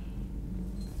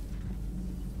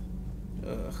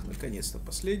 Ах, наконец-то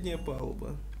последняя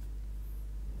палуба.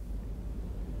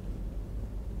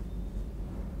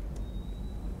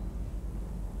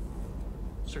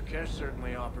 Sur'Keš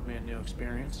certainly offered me a new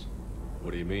experience.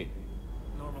 What do you mean?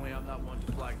 Normally I'm not one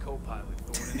to fly co-pilot,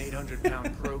 but when an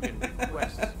 800-pound Krogan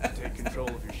requests to take control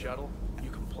of your shuttle,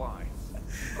 you comply.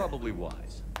 Probably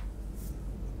wise.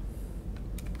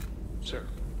 Sir.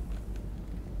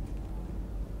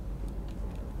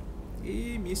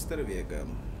 И мистер Вега.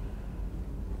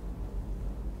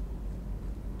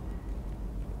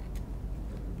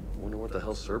 Wonder what the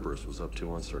hell Cerberus was up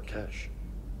to on Sur'Keš.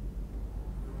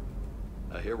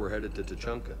 I hear we're headed to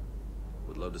Tuchanka.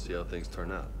 Would love to see how things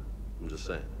turn out. I'm just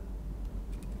saying.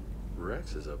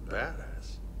 Rex is a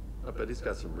badass. I bet he's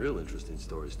got some real interesting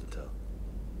stories to tell.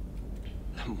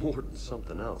 And more than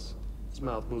something else. His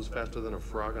mouth moves faster than a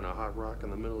frog on a hot rock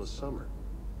in the middle of summer.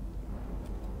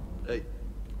 Hey.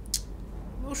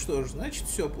 Ну что ж, значит,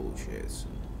 все получается.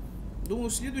 Думаю,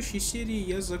 в следующей серии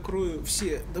я закрою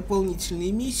все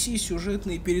дополнительные миссии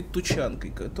сюжетные перед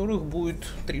Тучанкой, которых будет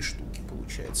 3 штуки,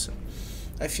 получается.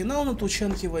 А финал на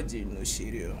Тучанке в отдельную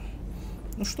серию.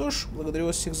 Ну что ж, благодарю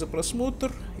вас всех за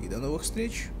просмотр и до новых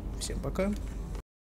встреч. Всем пока.